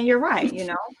 and you're right, you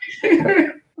know.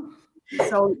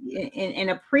 So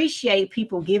and appreciate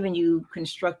people giving you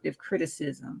constructive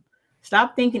criticism.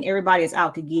 Stop thinking everybody is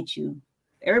out to get you.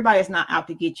 Everybody is not out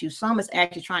to get you. Some is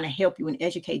actually trying to help you and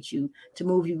educate you to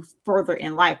move you further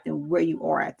in life than where you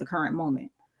are at the current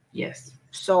moment. Yes.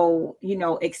 So, you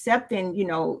know, accepting, you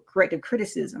know, corrective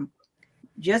criticism.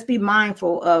 Just be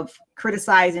mindful of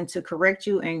criticizing to correct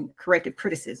you and corrective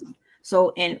criticism.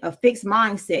 So in a fixed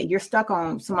mindset, you're stuck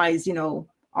on somebody's, you know,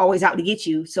 always out to get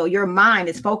you. So your mind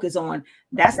is focused on,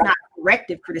 that's not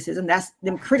corrective criticism. That's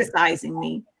them criticizing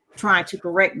me, trying to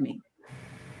correct me.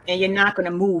 And you're not going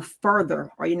to move further,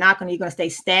 or you're going to stay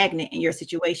stagnant in your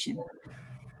situation.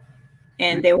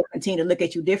 And they will continue to look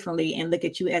at you differently and look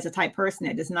at you as a type person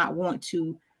that does not want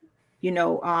to, you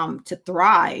know, to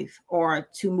thrive or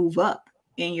to move up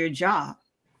in your job.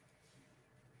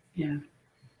 Yeah.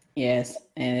 Yes.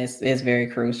 And it's very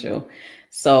crucial.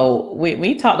 So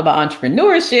we talked about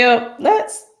entrepreneurship.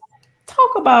 Let's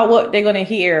talk about what they're going to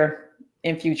hear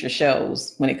in future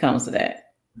shows when it comes to that.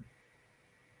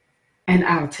 And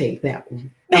I'll take that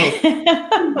one.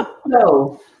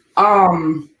 So,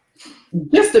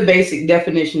 just the basic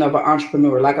definition of an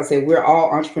entrepreneur. Like I said, we're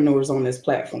all entrepreneurs on this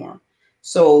platform.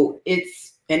 So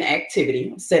it's an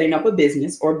activity, setting up a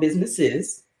business or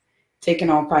businesses, taking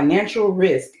on financial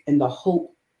risk in the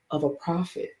hope of a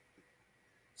profit.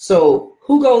 So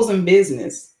who goes in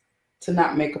business to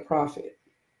not make a profit?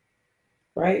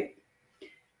 Right?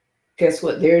 guess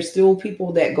what? There's still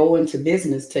people that go into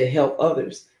business to help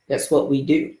others. That's what we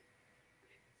do.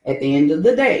 At the end of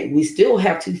the day, we still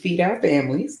have to feed our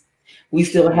families. We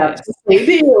still have to pay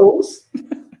bills.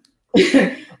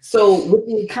 So with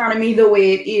the economy the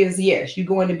way it is, yes, you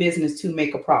go into business to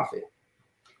make a profit.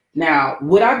 Now,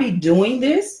 would I be doing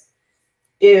this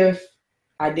if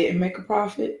I didn't make a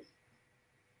profit?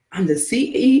 I'm the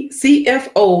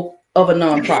CFO of a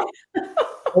nonprofit.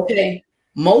 Okay.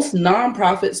 Most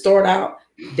nonprofits start out,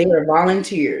 they are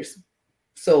volunteers.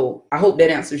 So I hope that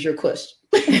answers your question.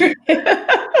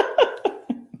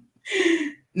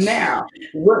 Now,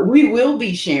 what we will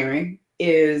be sharing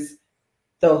is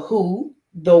the who,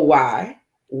 the why,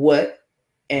 what,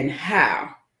 and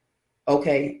how,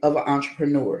 okay, of an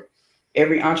entrepreneur.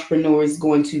 Every entrepreneur is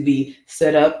going to be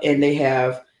set up and they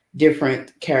have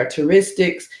different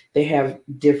characteristics. They have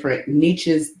different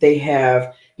niches. They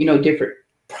have, different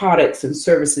products and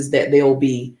services that they'll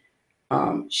be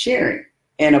sharing.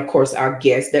 And of course, our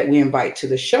guests that we invite to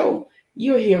the show,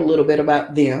 you'll hear a little bit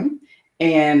about them.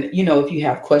 And, if you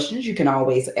have questions, you can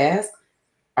always ask.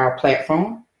 Our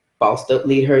platform,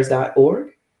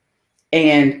 bossedupleadhers.org.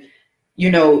 And,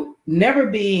 never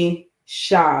be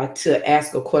shy to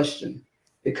ask a question,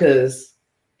 because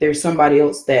there's somebody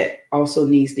else that also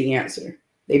needs the answer.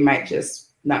 They might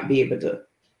just not be able to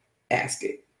ask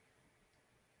it.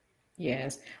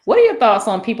 Yes. What are your thoughts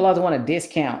on people always want a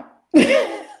discount?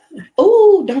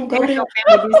 Oh, don't go there.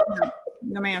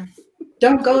 No, ma'am.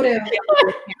 Don't go there.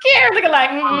 Karen looking like,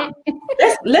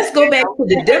 let's go back to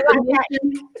the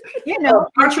definition.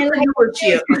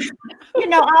 Entrepreneurship.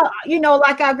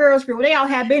 Like our girls group, they all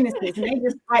have businesses, and they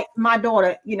just like my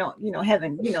daughter.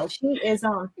 Heaven. She is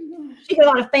she got a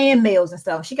lot of fan mails and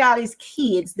stuff. She got all these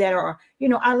kids that are,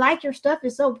 I like your stuff.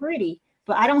 It's so pretty,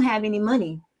 but I don't have any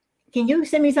money. Can you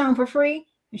send me something for free?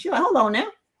 And she's like, hold on now.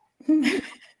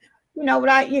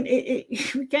 But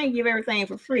we can't give everything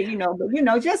for free,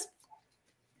 but just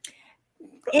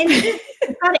try to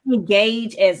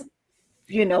engage as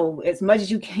much as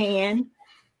you can.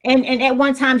 And at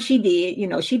one time she did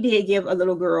give a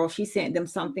little girl, she sent them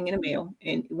something in the mail,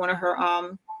 and one of her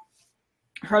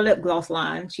lip gloss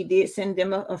line, she did send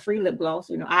them a free lip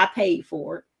gloss. I paid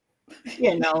for it.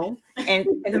 And a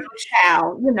little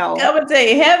child, I'm gonna tell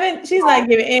you, Heaven, she's not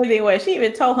giving anything away. She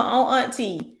even told her own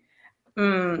auntie,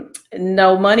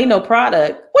 no money, no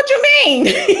product. What you mean?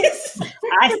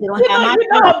 I still don't have my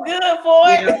I'm good for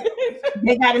it.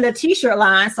 They got a little t-shirt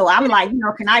line, so I'm like,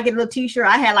 can I get a little t-shirt?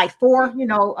 I had like 4,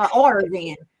 orders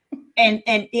in, and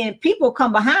people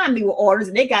come behind me with orders,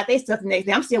 and they got their stuff the next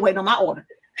day. I'm still waiting on my order,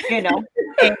 and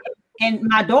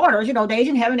my daughters, they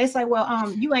Asian Heaven, they say,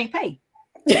 well, you ain't paid.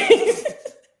 You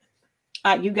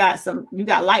got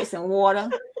lights and water,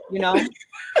 my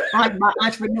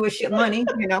entrepreneurship money,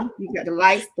 you got the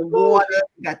lights, the water,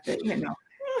 you got the,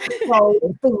 clothes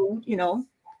and food,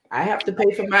 I have to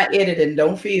pay for my editing.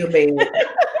 Don't feel bad.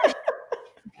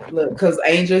 Look, because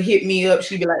Angel hit me up.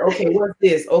 She'd be like, okay, what's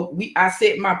this? Oh, I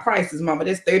set my prices, mama.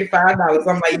 That's $35.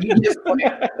 I'm like, you just want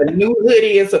a new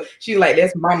hoodie. And so she's like,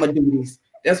 that's mama duties.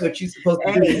 That's what you're supposed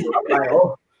to do. I'm like,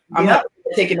 oh, I'm not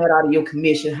taking that out of your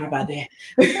commission. How about that?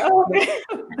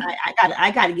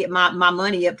 I got to get my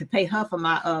money up to pay her for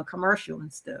my commercial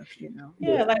and stuff,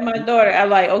 Yeah, like my daughter, I'm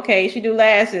like, okay, she do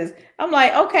lashes. I'm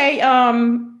like, okay,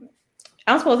 I'm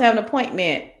supposed to have an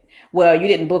appointment. Well, you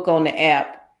didn't book on the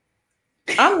app.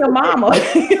 I'm your mama.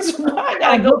 I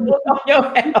gotta go book on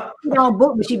your app. She don't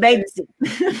book, but she babysit.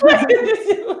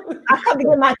 I come to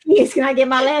get my kids. Can I get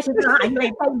my lashes done? You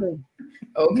ain't pay me.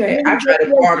 Okay, I try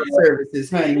to barter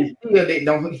services, honey. Still, they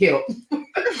don't help.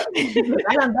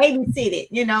 I done babysit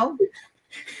it,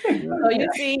 So you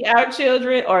see, our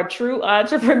children are true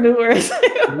entrepreneurs.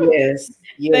 Yes.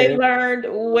 They learned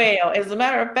well. As a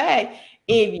matter of fact,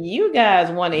 if you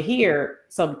guys want to hear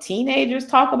some teenagers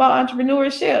talk about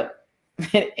entrepreneurship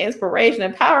and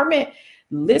inspiration, empowerment,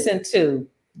 listen to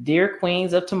Dear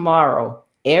Queens of Tomorrow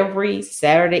every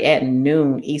Saturday at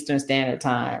noon Eastern Standard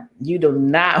Time. You do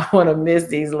not want to miss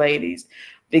these ladies,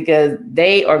 because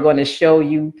they are going to show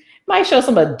you, might show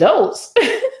some adults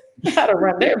how to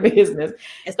run their business.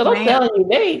 So I'm telling you,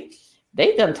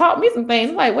 they done taught me some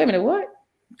things. I'm like, wait a minute, what?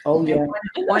 Oh yeah.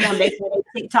 One of them, they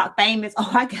TikTok famous.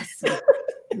 Oh, I got some,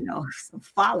 some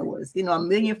followers. 1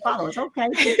 million followers. Okay.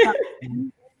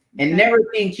 And never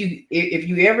think if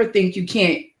you ever think you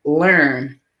can't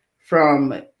learn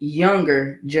from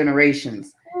younger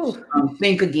generations,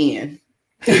 think again.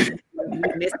 You're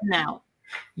missing out.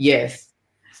 Yes.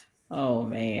 Oh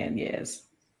man, yes.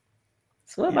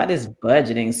 So what about this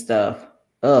budgeting stuff?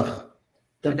 Ugh.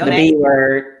 The B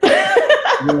word.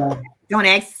 Yeah. Don't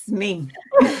ask me.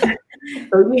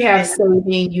 So you have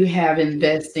saving, you have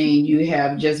investing, you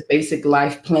have just basic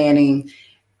life planning,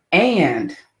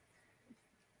 and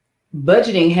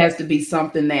budgeting has to be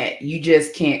something that you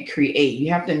just can't create. You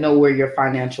have to know where your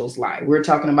financials lie. We're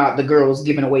talking about the girls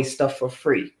giving away stuff for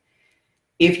free.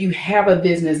 If you have a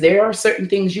business, there are certain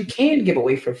things you can give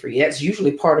away for free. That's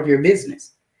usually part of your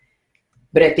business.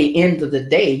 But at the end of the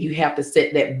day, you have to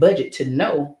set that budget to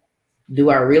know, do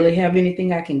I really have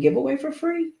anything I can give away for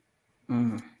free?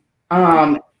 And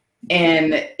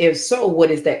if so,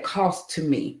 what is that cost to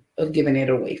me of giving it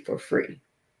away for free?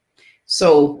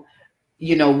 So,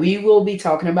 we will be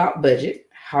talking about budget,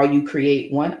 how you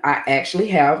create one. I actually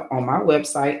have on my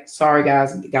website, sorry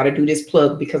guys, got to do this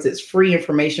plug because it's free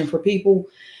information for people.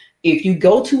 If you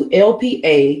go to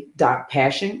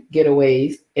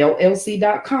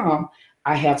lpa.passiongetawayesllc.com,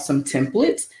 I have some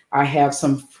templates. I have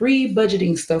some free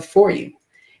budgeting stuff for you.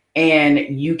 And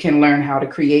you can learn how to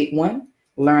create one,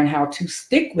 learn how to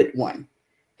stick with one.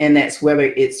 And that's whether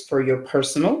it's for your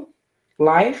personal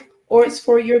life or it's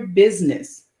for your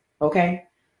business. Okay,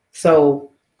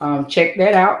 so check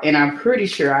that out. And I'm pretty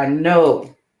sure, I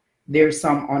know there's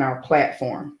some on our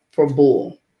platform for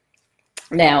Bull.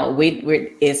 Now,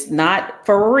 it's not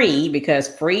free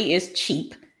because free is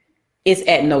cheap. It's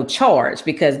at no charge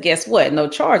because guess what? No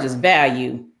charge is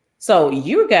value. So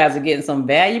you guys are getting some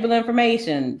valuable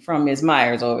information from Ms.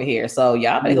 Myers over here. So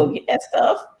y'all better go get that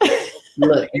stuff.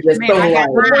 Look,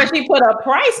 before she put a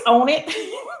price on it.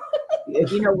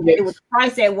 It was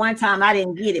priced at one time. I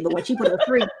didn't get it, but when she put it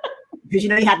free, because you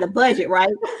have the budget, right?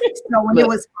 So when it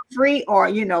was free or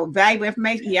valuable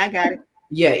information, yeah, I got it.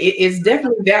 Yeah, it's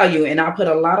definitely value, and I put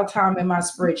a lot of time in my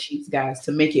spreadsheets, guys,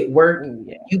 to make it work.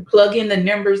 Yeah. You plug in the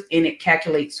numbers and it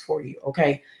calculates for you.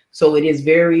 Okay, so it is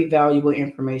very valuable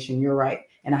information. You're right,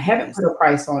 and I haven't put a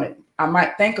price on it. I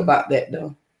might think about that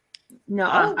though. No,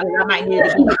 I might need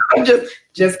it. I'm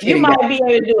just kidding. You might be able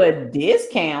to do a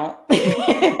discount.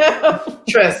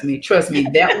 Trust me.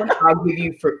 That one I'll give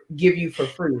you for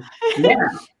free. Now,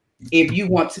 if you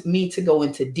want me to go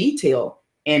into detail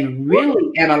and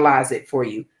really analyze it for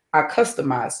you, I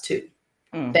customize too.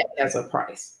 That has a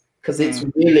price because it's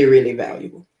really, really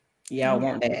valuable. Yeah, I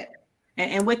want that.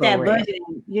 And with that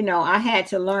budgeting, I had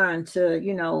to learn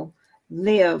to,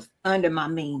 live under my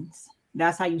means.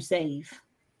 That's how you save.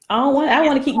 I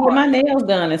want to keep getting my nails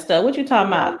done and stuff. What you talking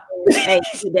about? Hey,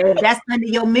 that's under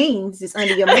your means. It's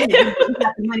under your means. You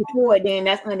got the money for it, then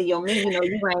that's under your means. You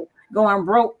ain't going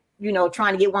broke,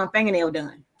 trying to get one fingernail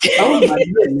done. Oh my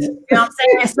goodness. You know what I'm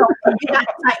saying? So you got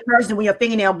the type person when your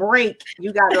fingernail break,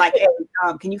 you got to like, hey,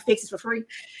 can you fix this for free?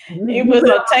 It was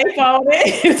a tape on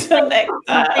it. So next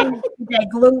time. That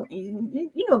glue,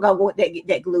 go with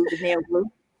that glue, the nail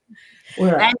glue.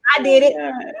 Well, I did it.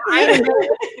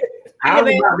 I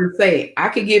was about to say I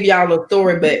could give y'all a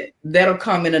story, but that'll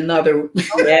come in another.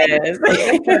 Yes,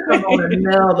 come on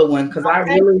another one because I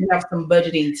really have some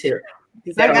budgeting tips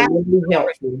that are really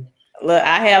helpful. Look,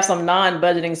 I have some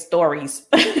non-budgeting stories.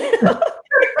 I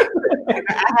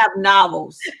have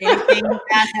novels. Anything you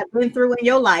guys have been through in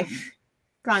your life,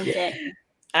 contact.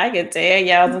 I can tell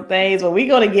y'all some things, but we're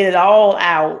gonna get it all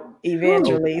out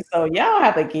eventually. Ooh. So y'all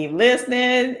have to keep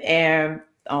listening. And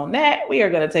on that, we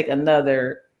are gonna take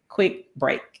another quick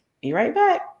break. Be right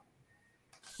back.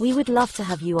 We would love to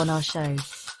have you on our show.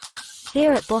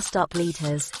 Here at Bossed Up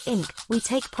Leaders, Inc., we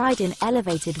take pride in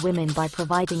elevated women by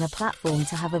providing a platform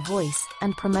to have a voice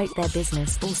and promote their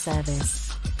business or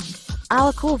service.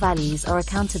 Our core values are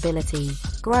accountability,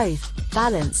 growth,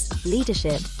 balance,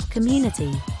 leadership,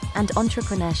 community, and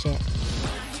entrepreneurship.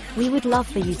 We would love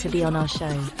for you to be on our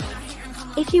show.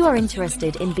 If you are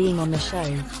interested in being on the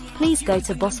show, please go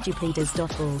to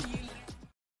bossupleaders.org.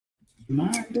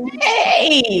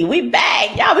 Hey, we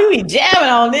back. Y'all, we be jamming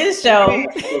on this show.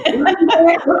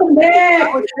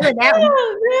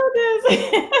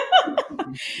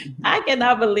 I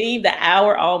cannot believe the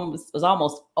hour was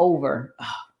almost over. Oh.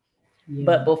 Yeah.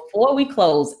 But before we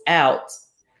close out,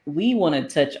 we want to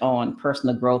touch on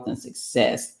personal growth and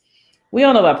success. We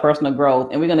all know about personal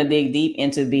growth, and we're going to dig deep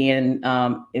into being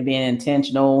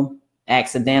intentional,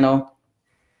 accidental.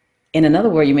 In another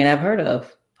word you may not have heard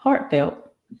of, heartfelt.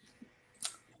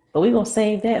 But we're going to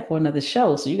save that for another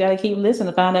show. So you got to keep listening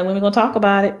to find out when we're going to talk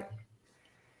about it.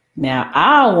 Now,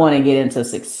 I want to get into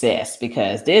success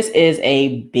because this is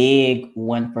a big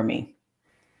one for me.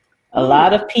 A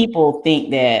lot of people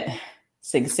think that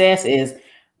success is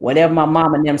whatever my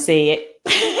mom and them said.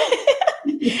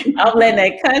 I'm letting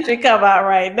that country come out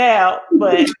right now,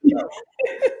 but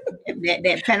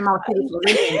that Panama City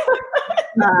Floridian.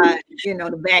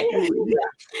 The backwood.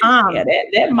 Yeah,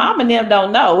 that mom and them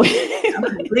don't know.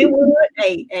 Glenwood,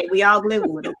 hey, we all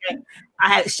Glenwood. Okay, I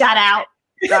had a shout out.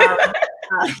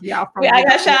 Y'all from I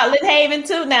got shout out Lynn Haven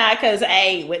too now, because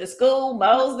hey, with the school,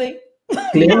 Mosley.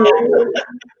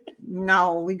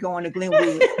 No, we going to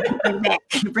Glenwood.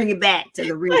 Bring it back to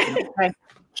the region.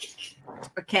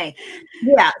 Okay.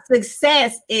 Yeah,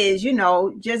 success is,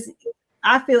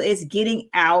 I feel it's getting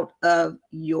out of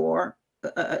your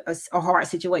a hard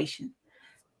situation,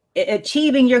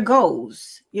 achieving your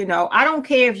goals. I don't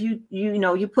care if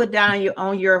you put down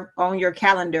on your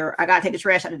calendar, I gotta take the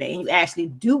trash out today, and you actually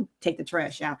do take the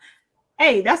trash out.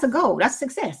 Hey, that's a goal. That's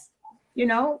success.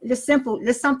 Just simple.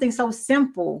 Just something so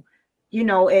simple.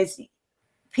 As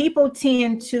people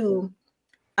tend to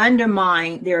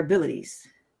undermine their abilities.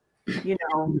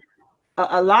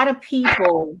 A lot of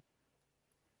people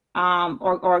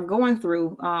are going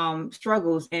through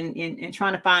struggles and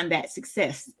trying to find that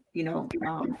success,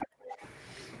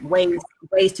 ways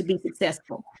to be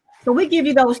successful. So we give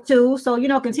you those tools. So,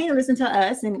 continue to listen to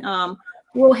us, and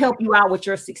we'll help you out with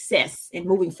your success and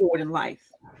moving forward in life.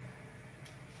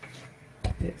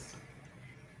 Yes.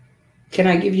 Can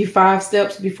I give you 5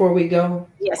 steps before we go?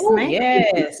 Yes, ma'am.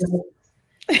 Yes.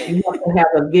 You have to have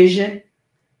a vision.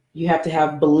 You have to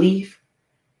have belief.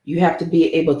 You have to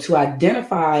be able to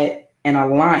identify it and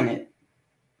align it.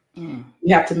 You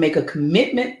have to make a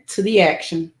commitment to the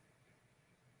action.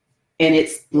 And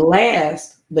it's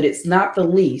last, but it's not the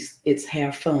least. It's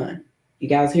have fun. You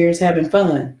guys hear us having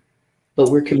fun, but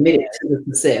we're committed to the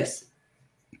success.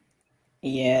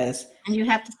 Yes. And you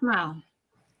have to smile.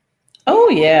 Oh,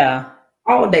 yeah.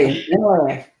 All day. And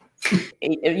laugh.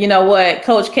 You know what?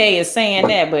 Coach K is saying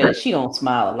that, but she don't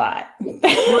smile a lot.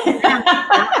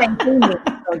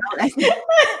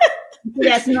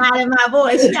 That's not in my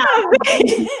voice. They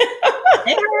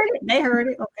heard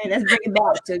it. Okay, let's bring it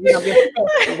back to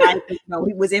right?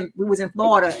 We was in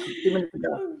Florida a few minutes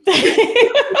ago.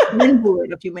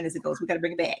 Glenwood a few minutes ago, so we got to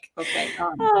bring it back. Okay.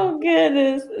 Oh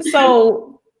goodness.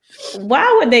 So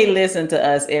why would they listen to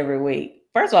us every week?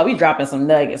 First of all, we dropping some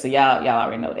nuggets, so y'all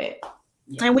already know that.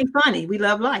 And we funny. We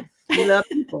love life. We love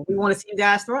people. We want to see you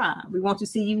guys thrive. We want to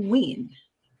see you win.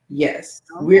 Yes.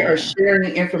 Okay. We are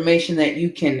sharing information that you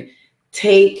can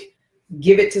take,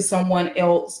 give it to someone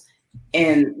else,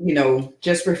 and,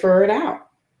 just refer it out.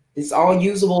 It's all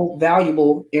usable,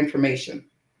 valuable information.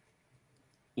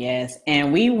 Yes.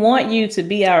 And we want you to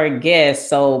be our guest.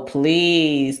 So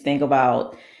please think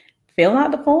about filling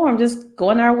out the form. Just go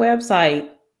on our website.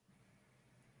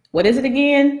 What is it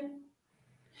again?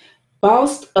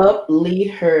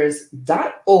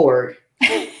 BossedUpLeadHers.org.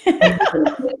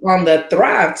 On the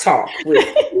Thrive Talk with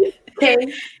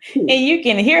Kay. And you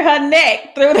can hear her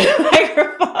neck through the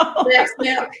microphone.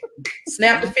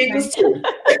 Snap the fingers too.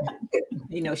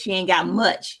 She ain't got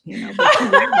much. But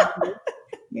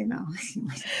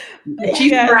she's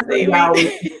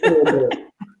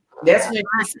that's when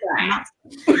she stops.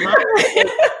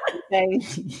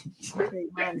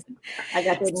 I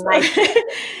got that nice.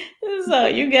 So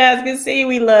you guys can see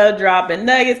we love dropping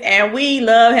nuggets and we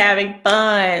love having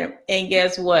fun. And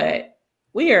guess what?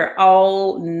 We are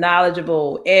all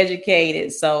knowledgeable,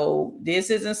 educated. So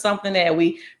this isn't something that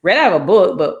we read out of a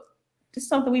book, but it's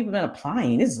something we've been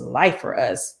applying. This is life for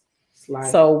us.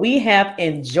 So we have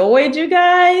enjoyed you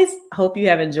guys. Hope you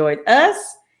have enjoyed us.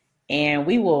 And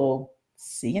we will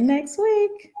see you next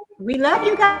week. We love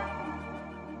you guys.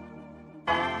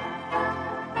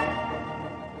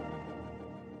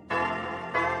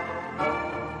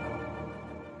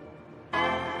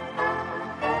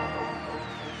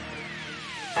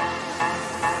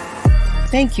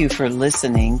 Thank you for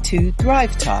listening to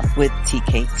Thrive Talk with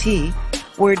TKT,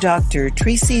 where Dr.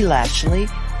 Tracy Lashley,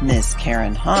 Miss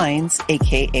Karen Hines,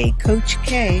 aka Coach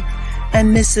K,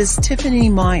 and Mrs. Tiffany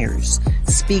Myers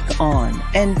speak on,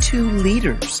 and 2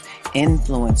 leaders,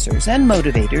 influencers, and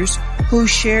motivators who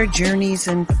share journeys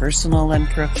in personal and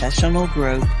professional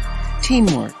growth,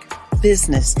 teamwork,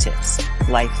 business tips,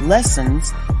 life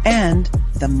lessons, and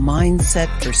the mindset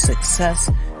for success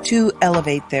to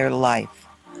elevate their life.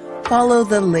 Follow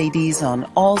the ladies on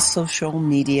all social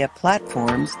media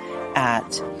platforms at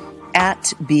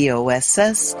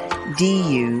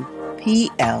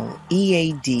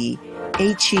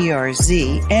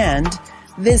BOSSDUPLEADHERZ and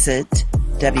visit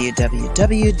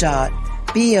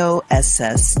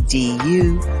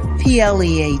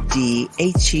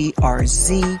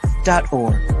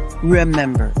www.bossdupleadherz.org.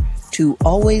 Remember to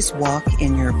always walk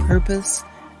in your purpose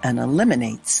and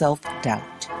eliminate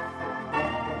self-doubt.